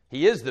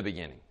 He is the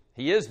beginning.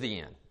 He is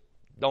the end.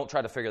 Don't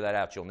try to figure that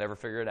out. You'll never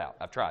figure it out.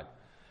 I've tried.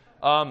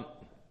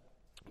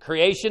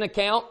 Creation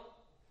account.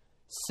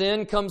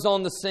 Sin comes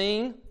on the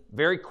scene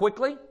very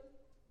quickly.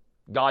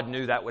 God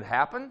knew that would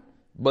happen,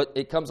 but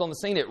it comes on the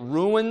scene. It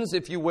ruins,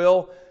 if you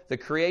will, the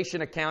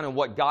creation account and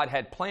what God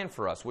had planned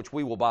for us, which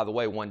we will, by the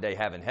way, one day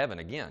have in heaven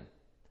again.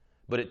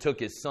 But it took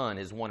His Son,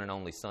 His one and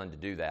only Son, to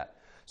do that.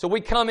 So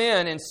we come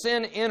in and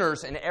sin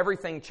enters and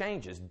everything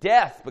changes.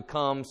 Death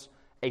becomes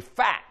a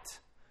fact.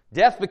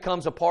 Death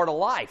becomes a part of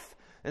life.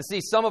 And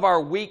see, some of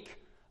our weak,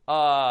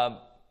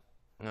 how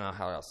do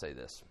I say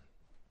this?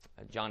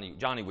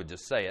 Johnny would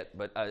just say it,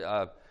 but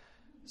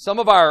some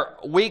of our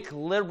weak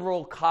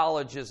liberal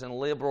colleges and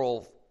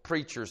liberal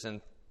preachers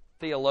and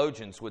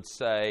theologians would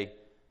say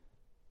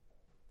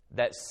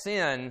that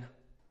sin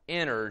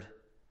entered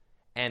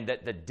and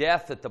that the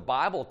death that the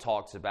Bible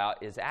talks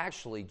about is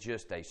actually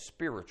just a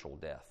spiritual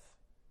death.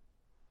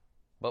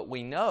 But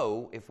we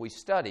know, if we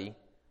study,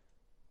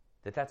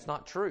 that that's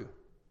not true.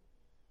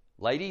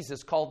 Ladies,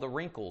 it's called the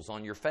wrinkles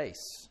on your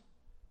face.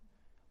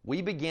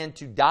 We begin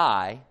to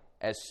die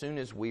as soon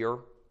as we are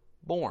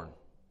born.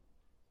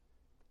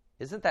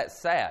 Isn't that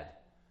sad?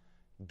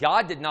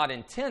 God did not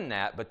intend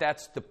that, but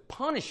that's the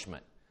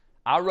punishment.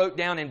 I wrote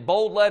down in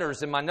bold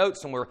letters in my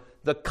notes somewhere,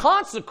 the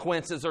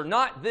consequences are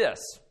not this.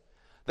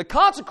 The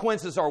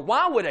consequences are,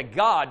 why would a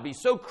God be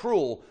so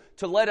cruel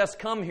to let us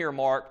come here,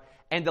 Mark,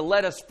 and to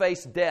let us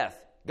face death?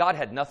 God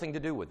had nothing to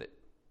do with it.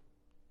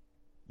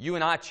 You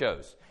and I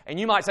chose. And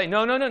you might say,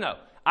 no.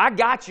 I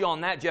got you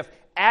on that, Jeff.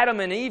 Adam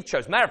and Eve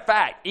chose. Matter of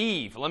fact,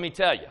 Eve, let me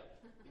tell you.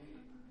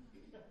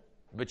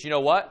 But you know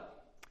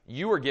what?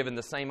 You were given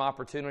the same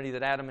opportunity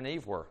that Adam and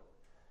Eve were.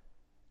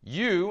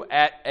 You,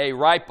 at a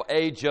ripe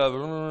age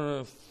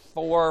of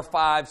 4,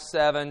 5,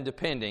 7,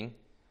 depending,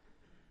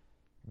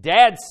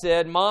 Dad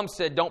said, Mom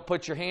said, don't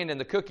put your hand in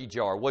the cookie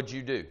jar. What'd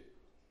you do?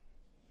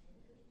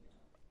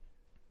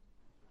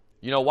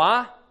 You know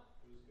why?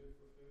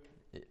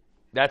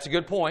 That's a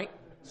good point.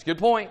 It's a good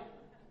point.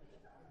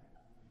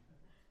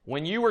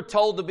 When you were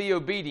told to be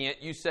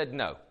obedient, you said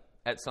no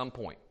at some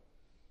point.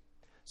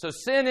 So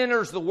sin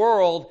enters the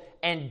world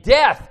and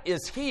death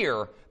is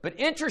here. But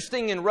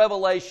interesting in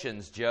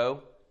Revelations,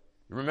 Joe,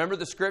 you remember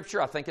the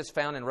scripture? I think it's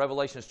found in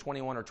Revelations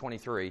 21 or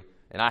 23.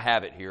 And I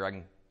have it here. I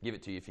can give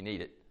it to you if you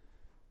need it.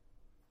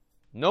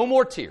 No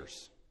more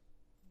tears.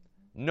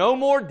 No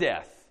more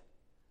death.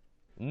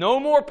 No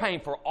more pain.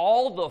 For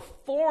all the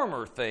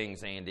former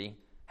things, Andy,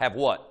 have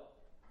what?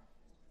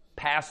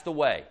 Passed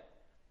away.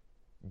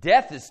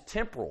 Death is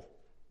temporal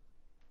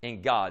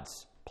in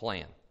God's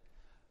plan.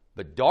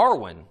 But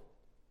Darwin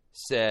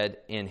said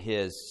in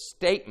his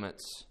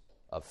statements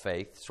of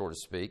faith, so to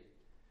speak,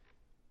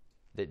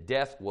 that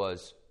death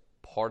was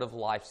part of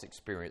life's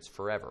experience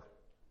forever.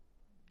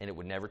 And it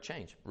would never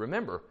change.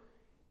 Remember,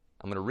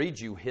 I'm going to read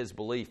you his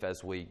belief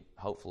as we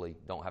hopefully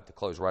don't have to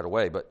close right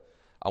away. But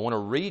I want to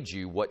read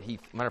you what he...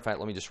 Matter of fact,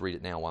 let me just read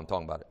it now while I'm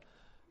talking about it.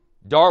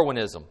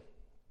 Darwinism.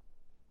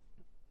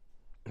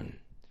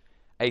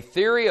 A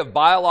theory of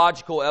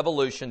biological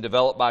evolution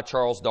developed by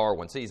Charles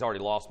Darwin. See, he's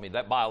already lost me.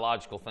 That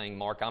biological thing,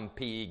 Mark, I'm a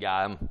PE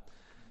guy.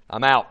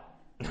 I'm out.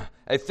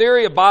 A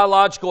theory of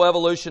biological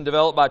evolution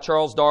developed by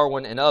Charles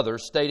Darwin and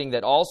others, stating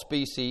that all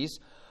species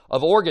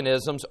of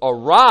organisms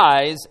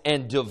arise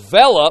and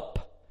develop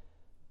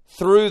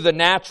through the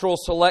natural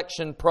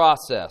selection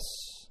process,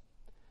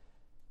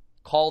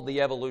 called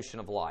the evolution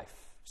of life.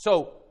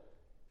 So,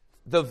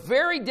 the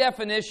very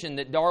definition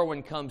that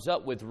Darwin comes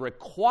up with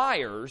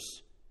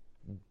requires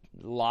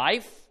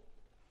life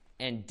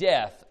and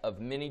death of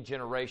many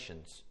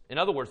generations. In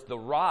other words, the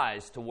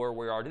rise to where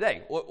we are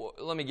today.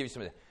 Let me give you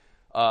some of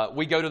that.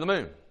 We go to the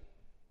moon.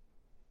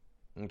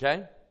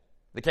 Okay?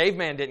 The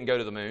caveman didn't go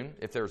to the moon,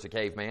 if there was a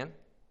caveman.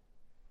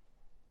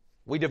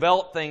 We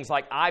develop things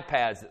like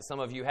iPads that some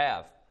of you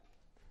have.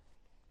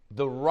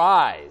 The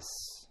rise,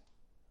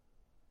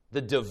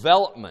 the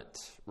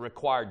development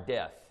required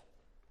death.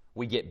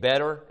 We get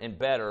better and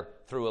better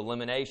through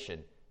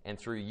elimination and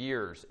through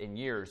years and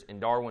years. And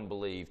Darwin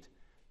believed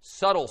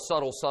subtle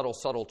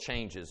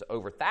changes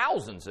over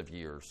thousands of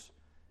years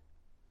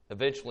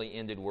eventually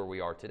ended where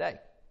we are today.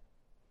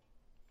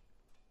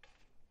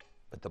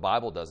 But the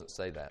Bible doesn't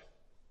say that.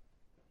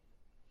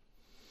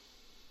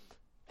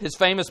 His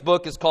famous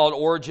book is called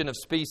Origin of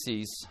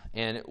Species,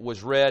 and it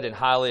was read and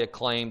highly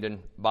acclaimed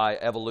by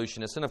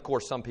evolutionists. And of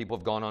course, some people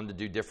have gone on to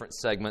do different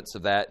segments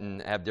of that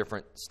and have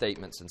different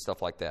statements and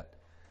stuff like that.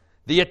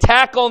 The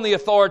attack on the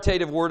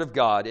authoritative Word of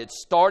God, it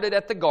started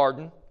at the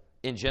garden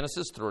in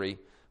Genesis 3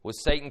 with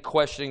Satan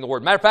questioning the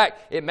Word. Matter of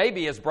fact, it may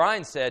be, as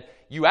Brian said,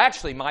 you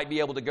actually might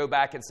be able to go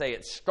back and say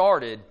it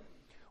started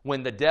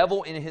when the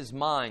devil in his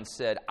mind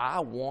said, I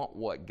want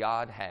what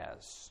God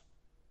has.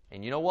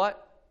 And you know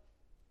what?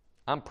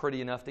 I'm pretty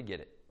enough to get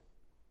it.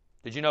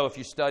 Did you know if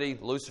you study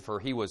Lucifer,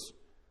 he was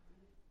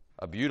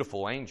a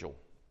beautiful angel.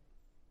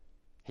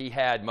 He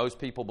had, most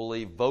people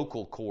believe,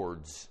 vocal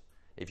cords.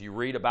 If you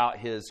read about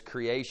his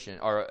creation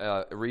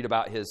or read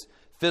about his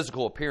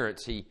physical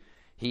appearance,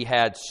 he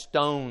had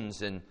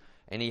stones and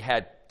he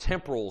had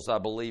temporals, I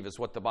believe, is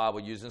what the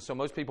Bible uses. And so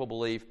most people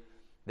believe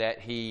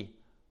that he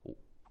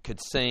could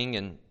sing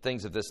and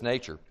things of this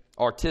nature.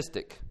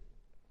 Artistic.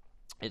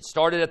 It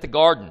started at the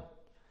garden.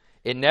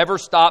 It never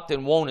stopped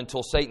and won't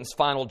until Satan's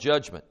final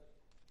judgment.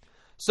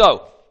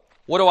 So,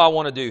 what do I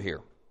want to do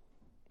here?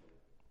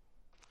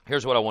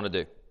 Here's what I want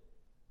to do.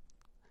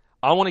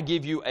 I want to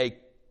give you a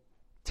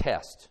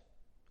test,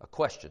 a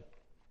question.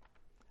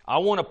 I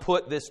want to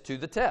put this to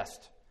the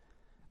test.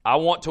 I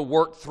want to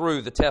work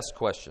through the test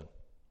question.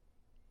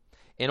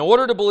 In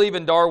order to believe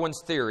in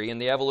Darwin's theory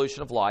and the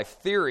evolution of life,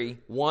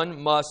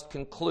 one must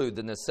conclude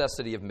the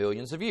necessity of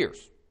millions of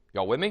years.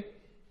 Y'all with me?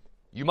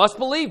 You must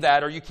believe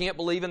that or you can't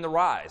believe in the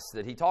rise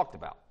that he talked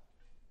about.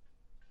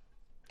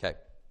 Okay,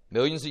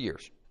 millions of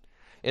years.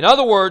 In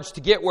other words,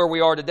 to get where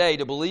we are today,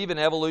 to believe in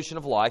evolution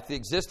of life, the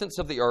existence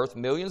of the earth,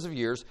 millions of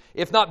years,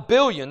 if not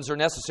billions, are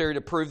necessary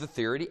to prove the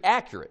theory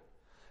accurate.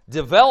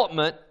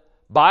 Development,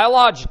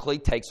 biologically,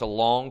 takes a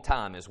long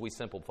time, as we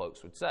simple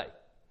folks would say.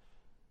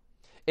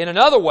 In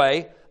another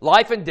way,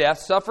 life and death,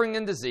 suffering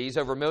and disease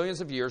over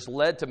millions of years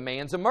led to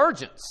man's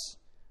emergence,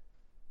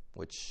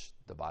 which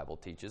the Bible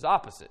teaches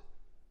opposite.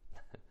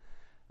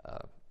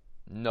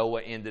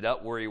 Noah ended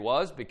up where he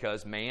was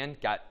because man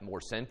got more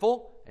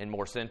sinful and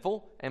more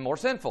sinful and more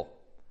sinful.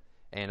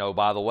 And oh,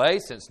 by the way,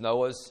 since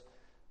Noah's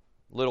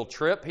little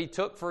trip he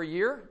took for a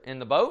year in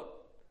the boat,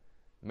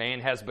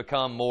 man has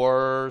become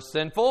more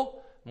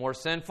sinful, more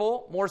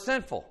sinful, more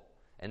sinful.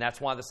 And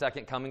that's why the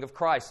second coming of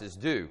Christ is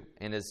due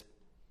and is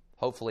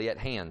hopefully at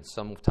hand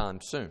sometime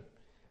soon.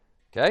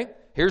 Okay?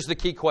 Here's the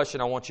key question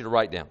I want you to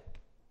write down,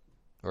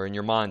 or in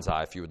your mind's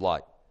eye if you would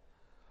like.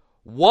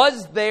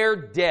 Was there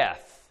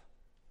death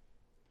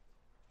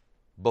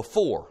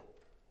before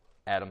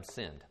Adam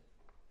sinned?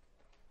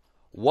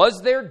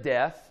 Was there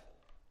death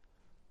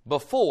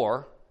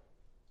before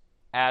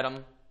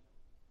Adam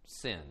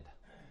sinned.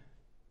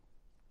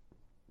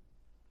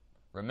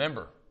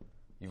 Remember,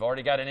 you've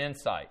already got an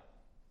insight.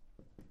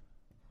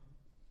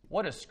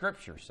 What does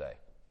Scripture say?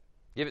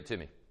 Give it to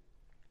me.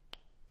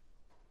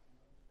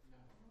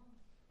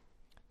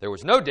 There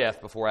was no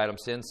death before Adam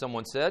sinned,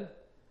 someone said.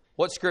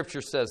 What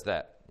Scripture says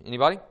that?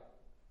 Anybody?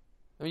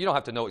 I mean, you don't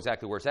have to know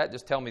exactly where it's at.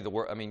 Just tell me the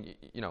word. I mean,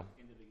 you know.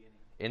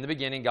 In the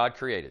beginning, God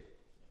created.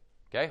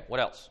 Okay,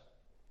 what else?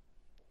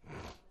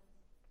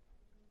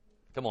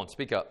 Come on,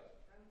 speak up.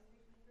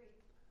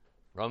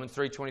 Romans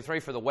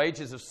 3:23, for the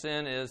wages of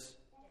sin is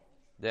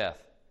death.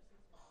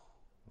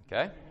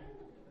 Okay,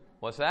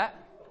 what's that?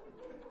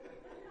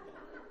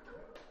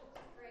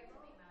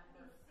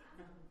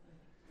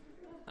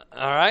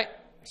 All right,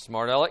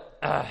 smart aleck.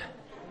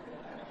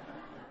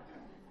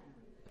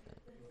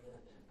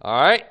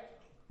 All right,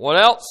 what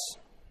else?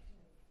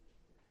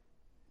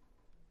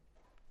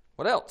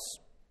 What else?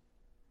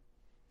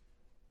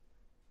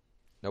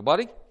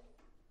 Nobody? God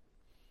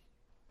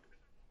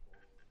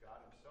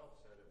himself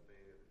said if they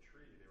ate of the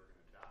tree, they were going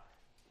to die.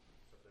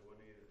 So if they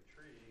wouldn't eat of the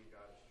tree,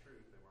 God's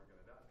truth, they weren't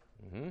going to die.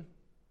 Mm-hmm.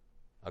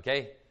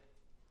 Okay.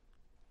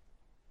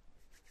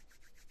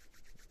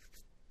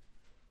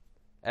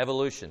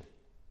 Evolution.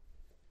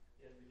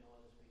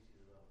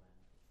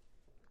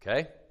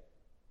 Okay.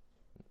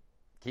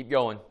 Keep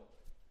going.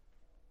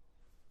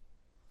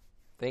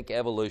 Think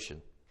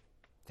evolution.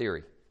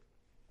 Theory.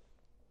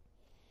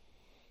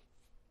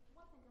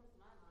 One thing comes to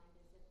my mind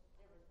is that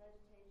there was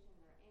vegetation,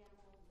 there are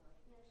animals, there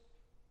are fish.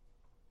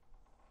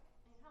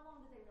 I mean, how long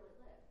do they really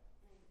live?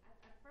 I mean,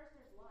 at first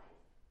there's life.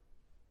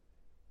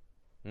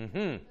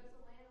 Mm-hmm. Those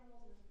little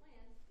animals and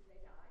plants, do they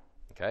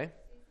die? Okay.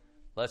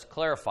 Let's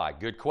clarify.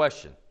 Good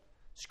question.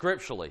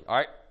 Scripturally. All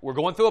right. We're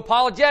going through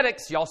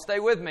apologetics. Y'all stay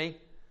with me.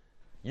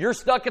 You're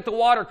stuck at the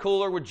water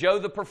cooler with Joe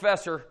the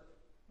professor.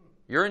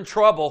 You're in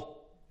trouble.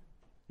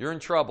 You're in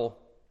trouble.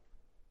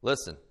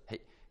 Listen,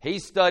 he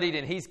studied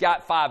and he's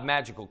got 5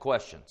 magical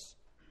questions.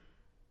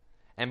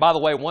 And by the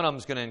way, one of them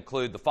is going to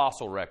include the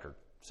fossil record.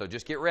 So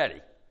just get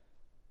ready.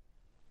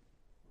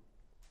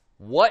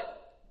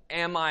 What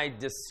am I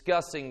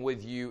discussing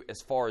with you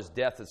as far as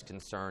death is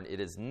concerned? It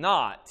is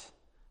not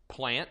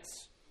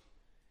plants.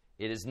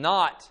 It is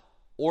not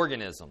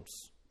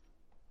organisms.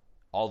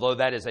 Although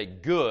that is a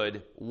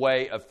good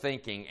way of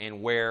thinking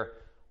and where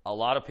a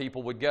lot of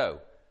people would go.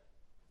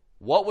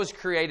 What was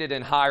created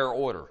in higher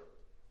order?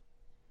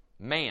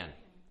 Man.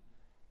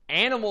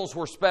 Animals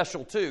were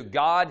special too.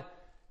 God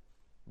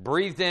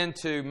breathed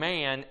into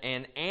man,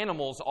 and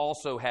animals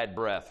also had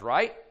breath,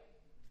 right?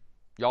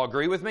 Y'all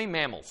agree with me?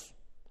 Mammals.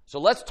 So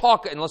let's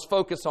talk and let's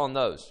focus on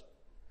those.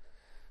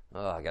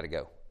 I got to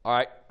go. All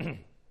right.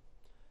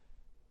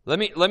 Let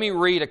me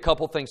read a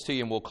couple things to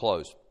you and we'll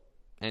close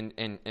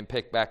and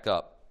pick back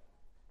up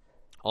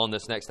on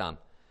this next time.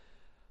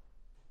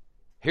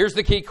 Here's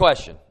the key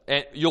question,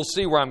 and you'll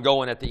see where I'm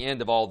going at the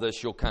end of all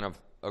this. You'll kind of,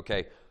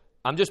 okay,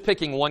 I'm just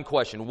picking one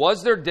question.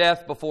 Was there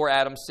death before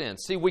Adam sinned?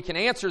 See, we can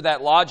answer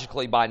that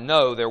logically by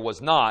no, there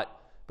was not,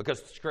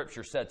 because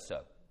Scripture said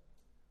so.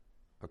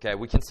 Okay,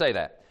 we can say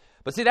that.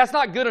 But see, that's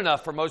not good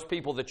enough for most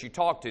people that you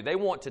talk to. They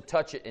want to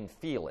touch it and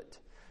feel it.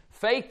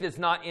 Faith is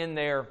not in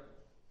their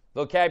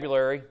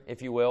vocabulary,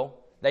 if you will.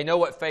 They know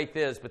what faith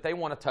is, but they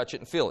want to touch it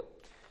and feel it.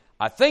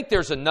 I think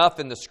there's enough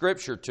in the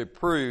Scripture to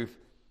prove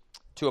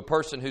to a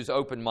person who's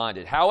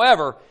open-minded.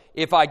 However,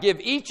 if I give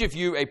each of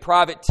you a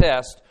private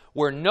test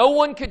where no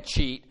one could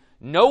cheat,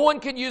 no one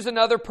could use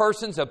another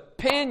person's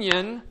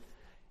opinion,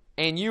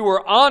 and you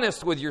are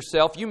honest with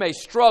yourself, you may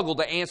struggle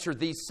to answer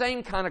these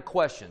same kind of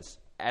questions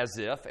as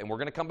if, and we're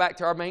going to come back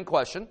to our main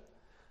question,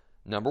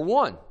 number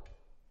 1,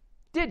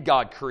 did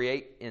God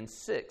create in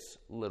 6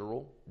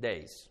 literal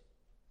days?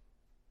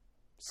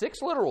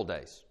 6 literal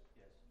days?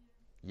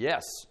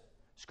 Yes.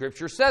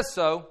 Scripture says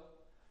so.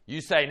 You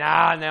say,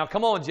 nah, now,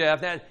 come on,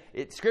 Jeff.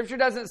 Scripture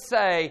doesn't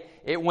say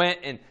it went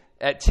and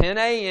at 10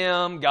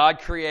 a.m. God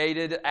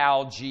created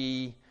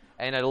algae,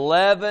 and at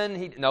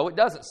 11, no, it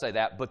doesn't say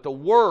that. But the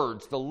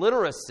words, the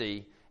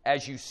literacy,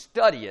 as you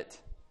study it,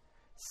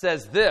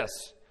 says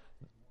this.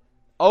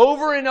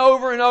 Over and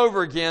over and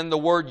over again, the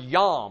word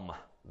yom,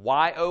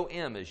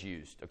 Y-O-M, is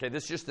used. Okay,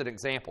 this is just an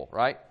example,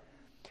 right?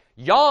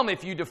 Yom,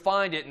 if you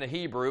defined it in the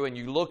Hebrew and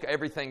you look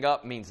everything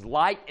up, means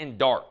light and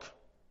dark.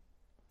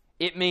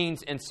 It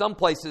means, in some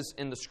places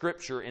in the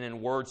Scripture and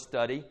in word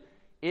study,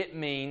 it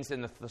means,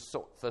 in the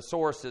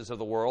thesauruses of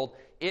the world,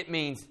 it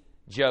means,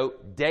 Joe,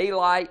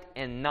 daylight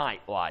and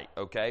night light,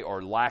 okay,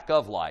 or lack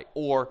of light,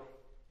 or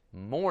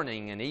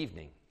morning and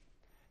evening.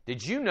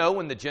 Did you know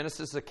in the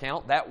Genesis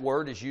account that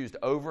word is used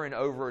over and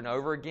over and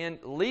over again,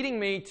 leading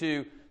me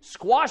to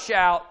squash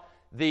out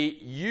the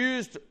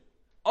used,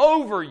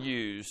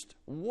 overused,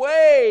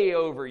 way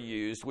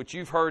overused, which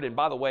you've heard, and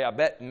by the way, I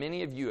bet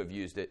many of you have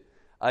used it.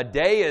 A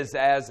day is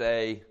as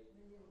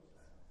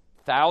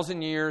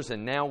 1,000 years,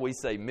 and now we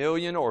say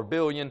million or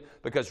billion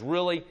because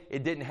really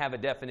it didn't have a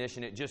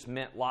definition. It just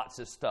meant lots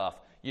of stuff.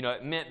 You know,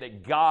 it meant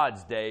that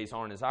God's days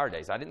aren't as our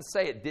days. I didn't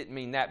say it didn't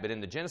mean that, but in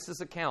the Genesis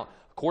account,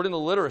 according to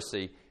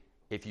literacy,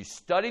 if you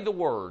study the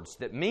words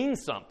that mean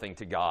something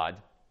to God,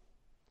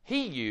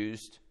 He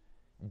used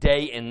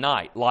day and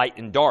night, light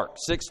and dark,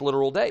 6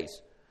 literal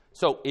days.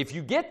 So if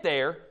you get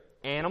there,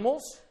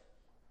 animals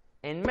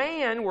and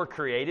man were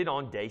created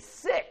on day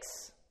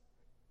 6.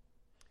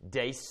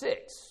 Day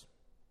 6.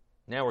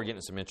 Now we're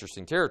getting some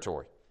interesting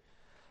territory.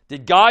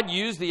 Did God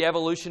use the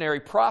evolutionary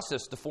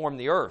process to form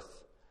the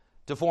earth,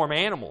 to form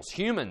animals,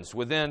 humans,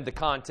 within the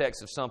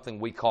context of something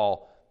we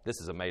call,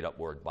 this is a made-up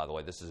word, by the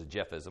way, this is a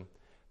Jeffism,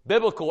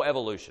 biblical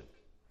evolution?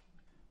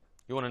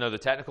 You want to know the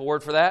technical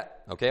word for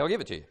that? Okay, I'll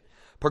give it to you.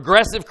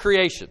 Progressive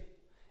creation,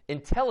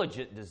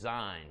 intelligent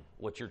design,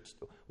 what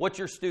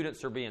your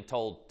students are being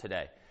told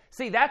today.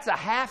 See, that's a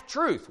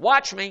half-truth.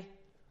 Watch me.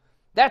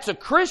 That's a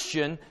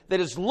Christian that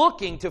is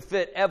looking to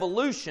fit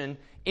evolution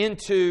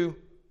into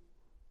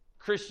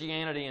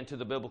Christianity, into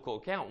the biblical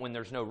account, when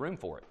there's no room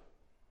for it.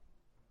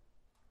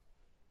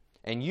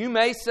 And you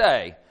may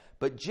say,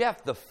 but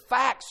Jeff, the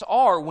facts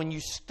are, when you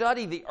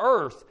study the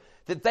earth,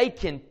 that they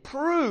can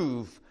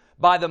prove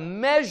by the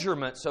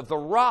measurements of the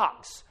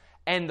rocks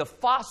and the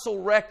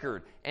fossil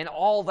record and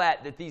all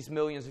that these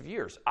millions of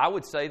years. I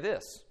would say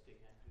this.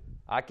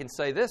 I can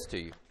say this to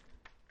you.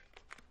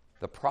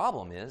 The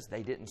problem is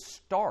they didn't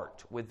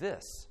start with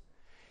this.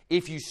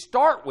 If you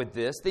start with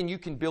this, then you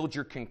can build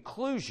your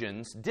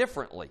conclusions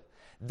differently.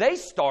 They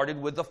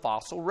started with the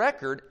fossil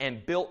record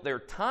and built their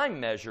time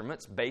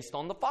measurements based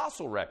on the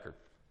fossil record.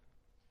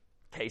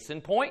 Case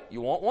in point,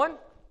 you want one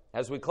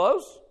as we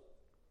close?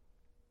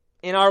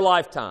 In our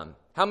lifetime,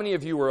 how many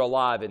of you were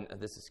alive in,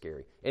 this is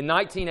scary, in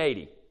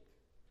 1980?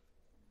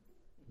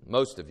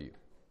 Most of you.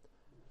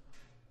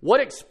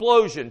 What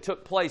explosion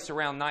took place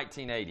around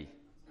 1980?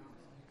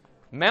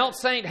 Mount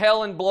St.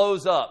 Helens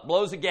blows up,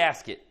 blows a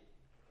gasket.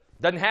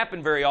 Doesn't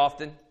happen very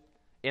often.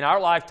 In our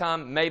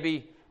lifetime,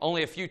 maybe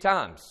only a few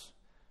times.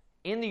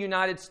 In the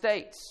United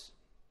States,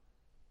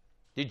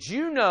 did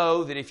you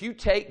know that if you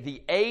take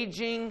the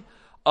aging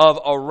of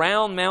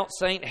around Mount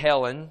St.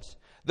 Helens,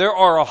 there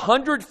are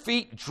 100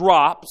 feet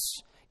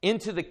drops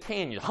into the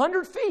canyon?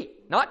 100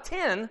 feet, not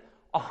 10,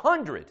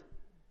 100.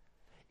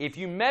 If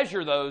you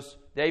measure those,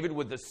 David,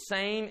 with the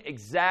same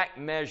exact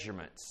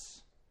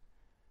measurements,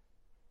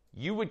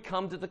 you would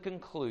come to the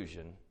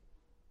conclusion,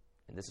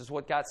 and this is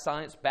what got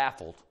science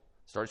baffled,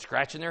 started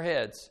scratching their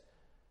heads,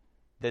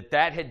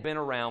 that had been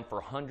around for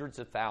hundreds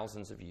of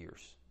thousands of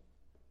years.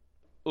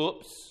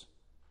 Oops.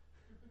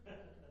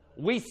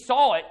 We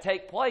saw it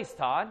take place,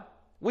 Todd.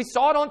 We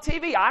saw it on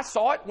TV. I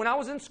saw it when I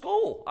was in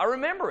school. I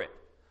remember it.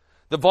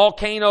 The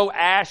volcano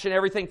ash and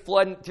everything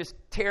flooding, just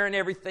tearing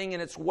everything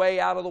in its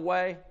way out of the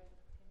way.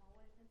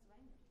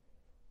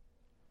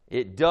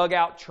 It dug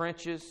out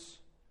trenches.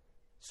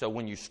 So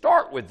when you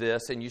start with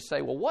this and you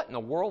say, well, what in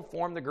the world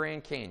formed the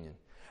Grand Canyon?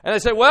 And they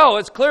say, well,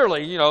 it's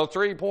clearly,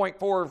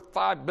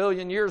 3.45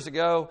 billion years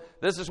ago,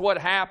 this is what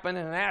happened,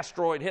 and an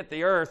asteroid hit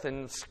the earth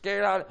and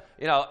scared out,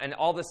 and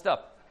all this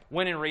stuff.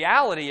 When in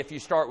reality, if you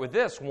start with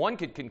this, one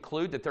could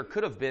conclude that there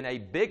could have been a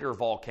bigger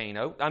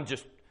volcano.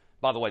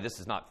 By the way, this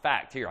is not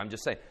fact here. I'm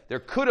just saying,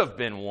 there could have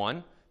been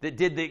one that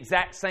did the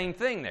exact same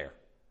thing there.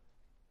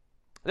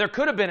 There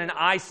could have been an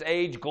ice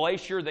age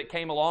glacier that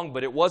came along,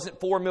 but it wasn't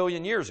 4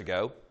 million years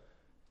ago.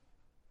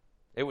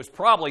 It was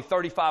probably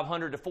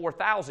 3,500 to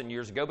 4,000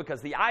 years ago,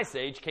 because the ice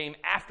age came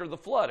after the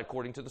flood,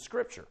 according to the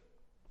Scripture.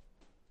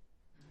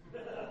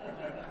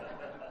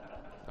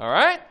 All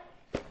right?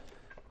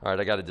 All right,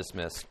 I got to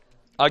dismiss.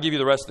 I'll give you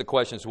the rest of the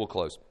questions. We'll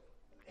close.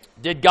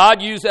 Did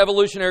God use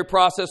evolutionary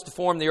process to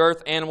form the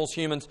earth, animals,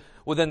 humans,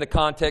 within the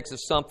context of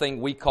something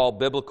we call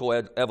biblical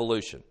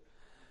evolution?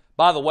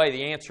 By the way,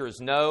 the answer is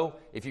no.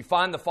 If you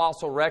find the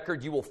fossil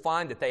record, you will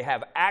find that they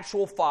have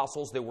actual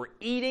fossils that were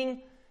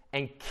eating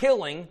and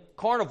killing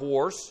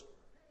carnivores.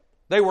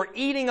 They were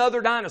eating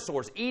other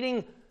dinosaurs.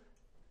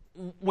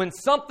 When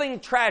something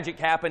tragic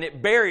happened,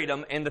 it buried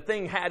them, and the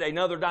thing had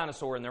another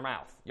dinosaur in their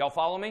mouth. Y'all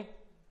follow me?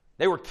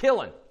 They were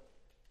killing.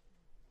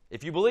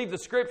 If you believe the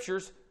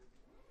Scriptures,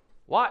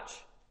 watch.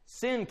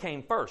 Sin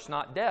came first,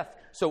 not death.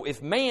 So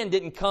if man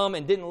didn't come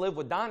and didn't live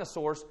with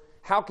dinosaurs,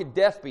 how could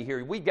death be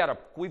here? We've got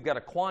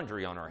a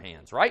quandary on our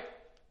hands, right?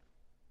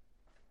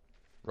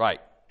 Right.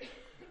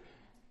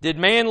 Did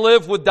man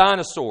live with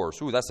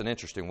dinosaurs? Ooh, that's an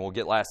interesting one we'll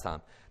get last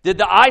time. Did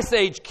the Ice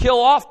Age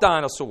kill off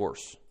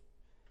dinosaurs?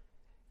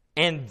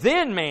 And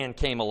then man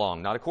came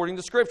along, not according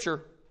to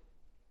Scripture.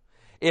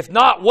 If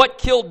not, what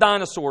killed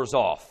dinosaurs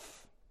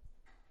off?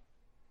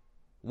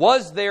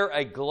 Was there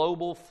a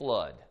global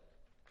flood?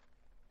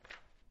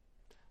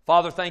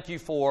 Father, thank you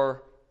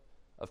for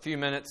a few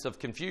minutes of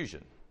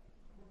confusion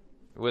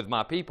with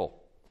my people.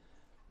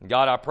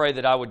 God, I pray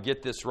that I would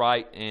get this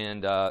right,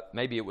 and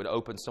maybe it would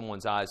open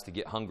someone's eyes to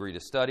get hungry to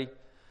study.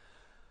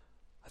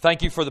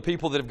 Thank you for the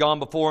people that have gone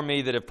before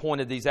me that have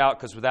pointed these out,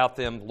 because without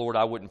them, Lord,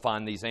 I wouldn't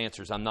find these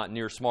answers. I'm not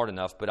near smart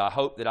enough, but I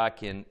hope that I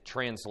can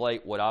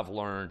translate what I've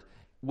learned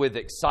with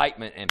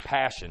excitement and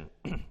passion,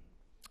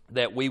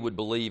 that we would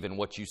believe in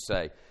what you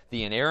say.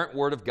 The inerrant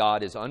Word of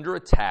God is under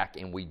attack,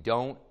 and we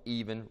don't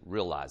even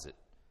realize it.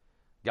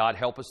 God,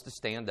 help us to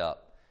stand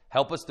up.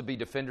 Help us to be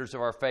defenders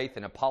of our faith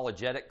and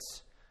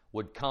apologetics.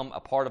 would come a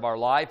part of our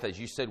life. As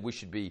you said, we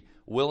should be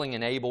willing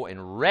and able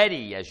and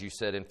ready, as you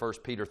said in 1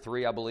 Peter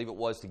 3, I believe it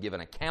was, to give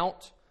an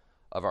account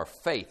of our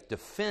faith,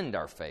 defend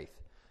our faith.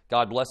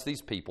 God bless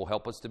these people.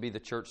 Help us to be the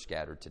church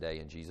scattered today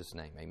in Jesus'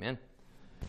 name. Amen.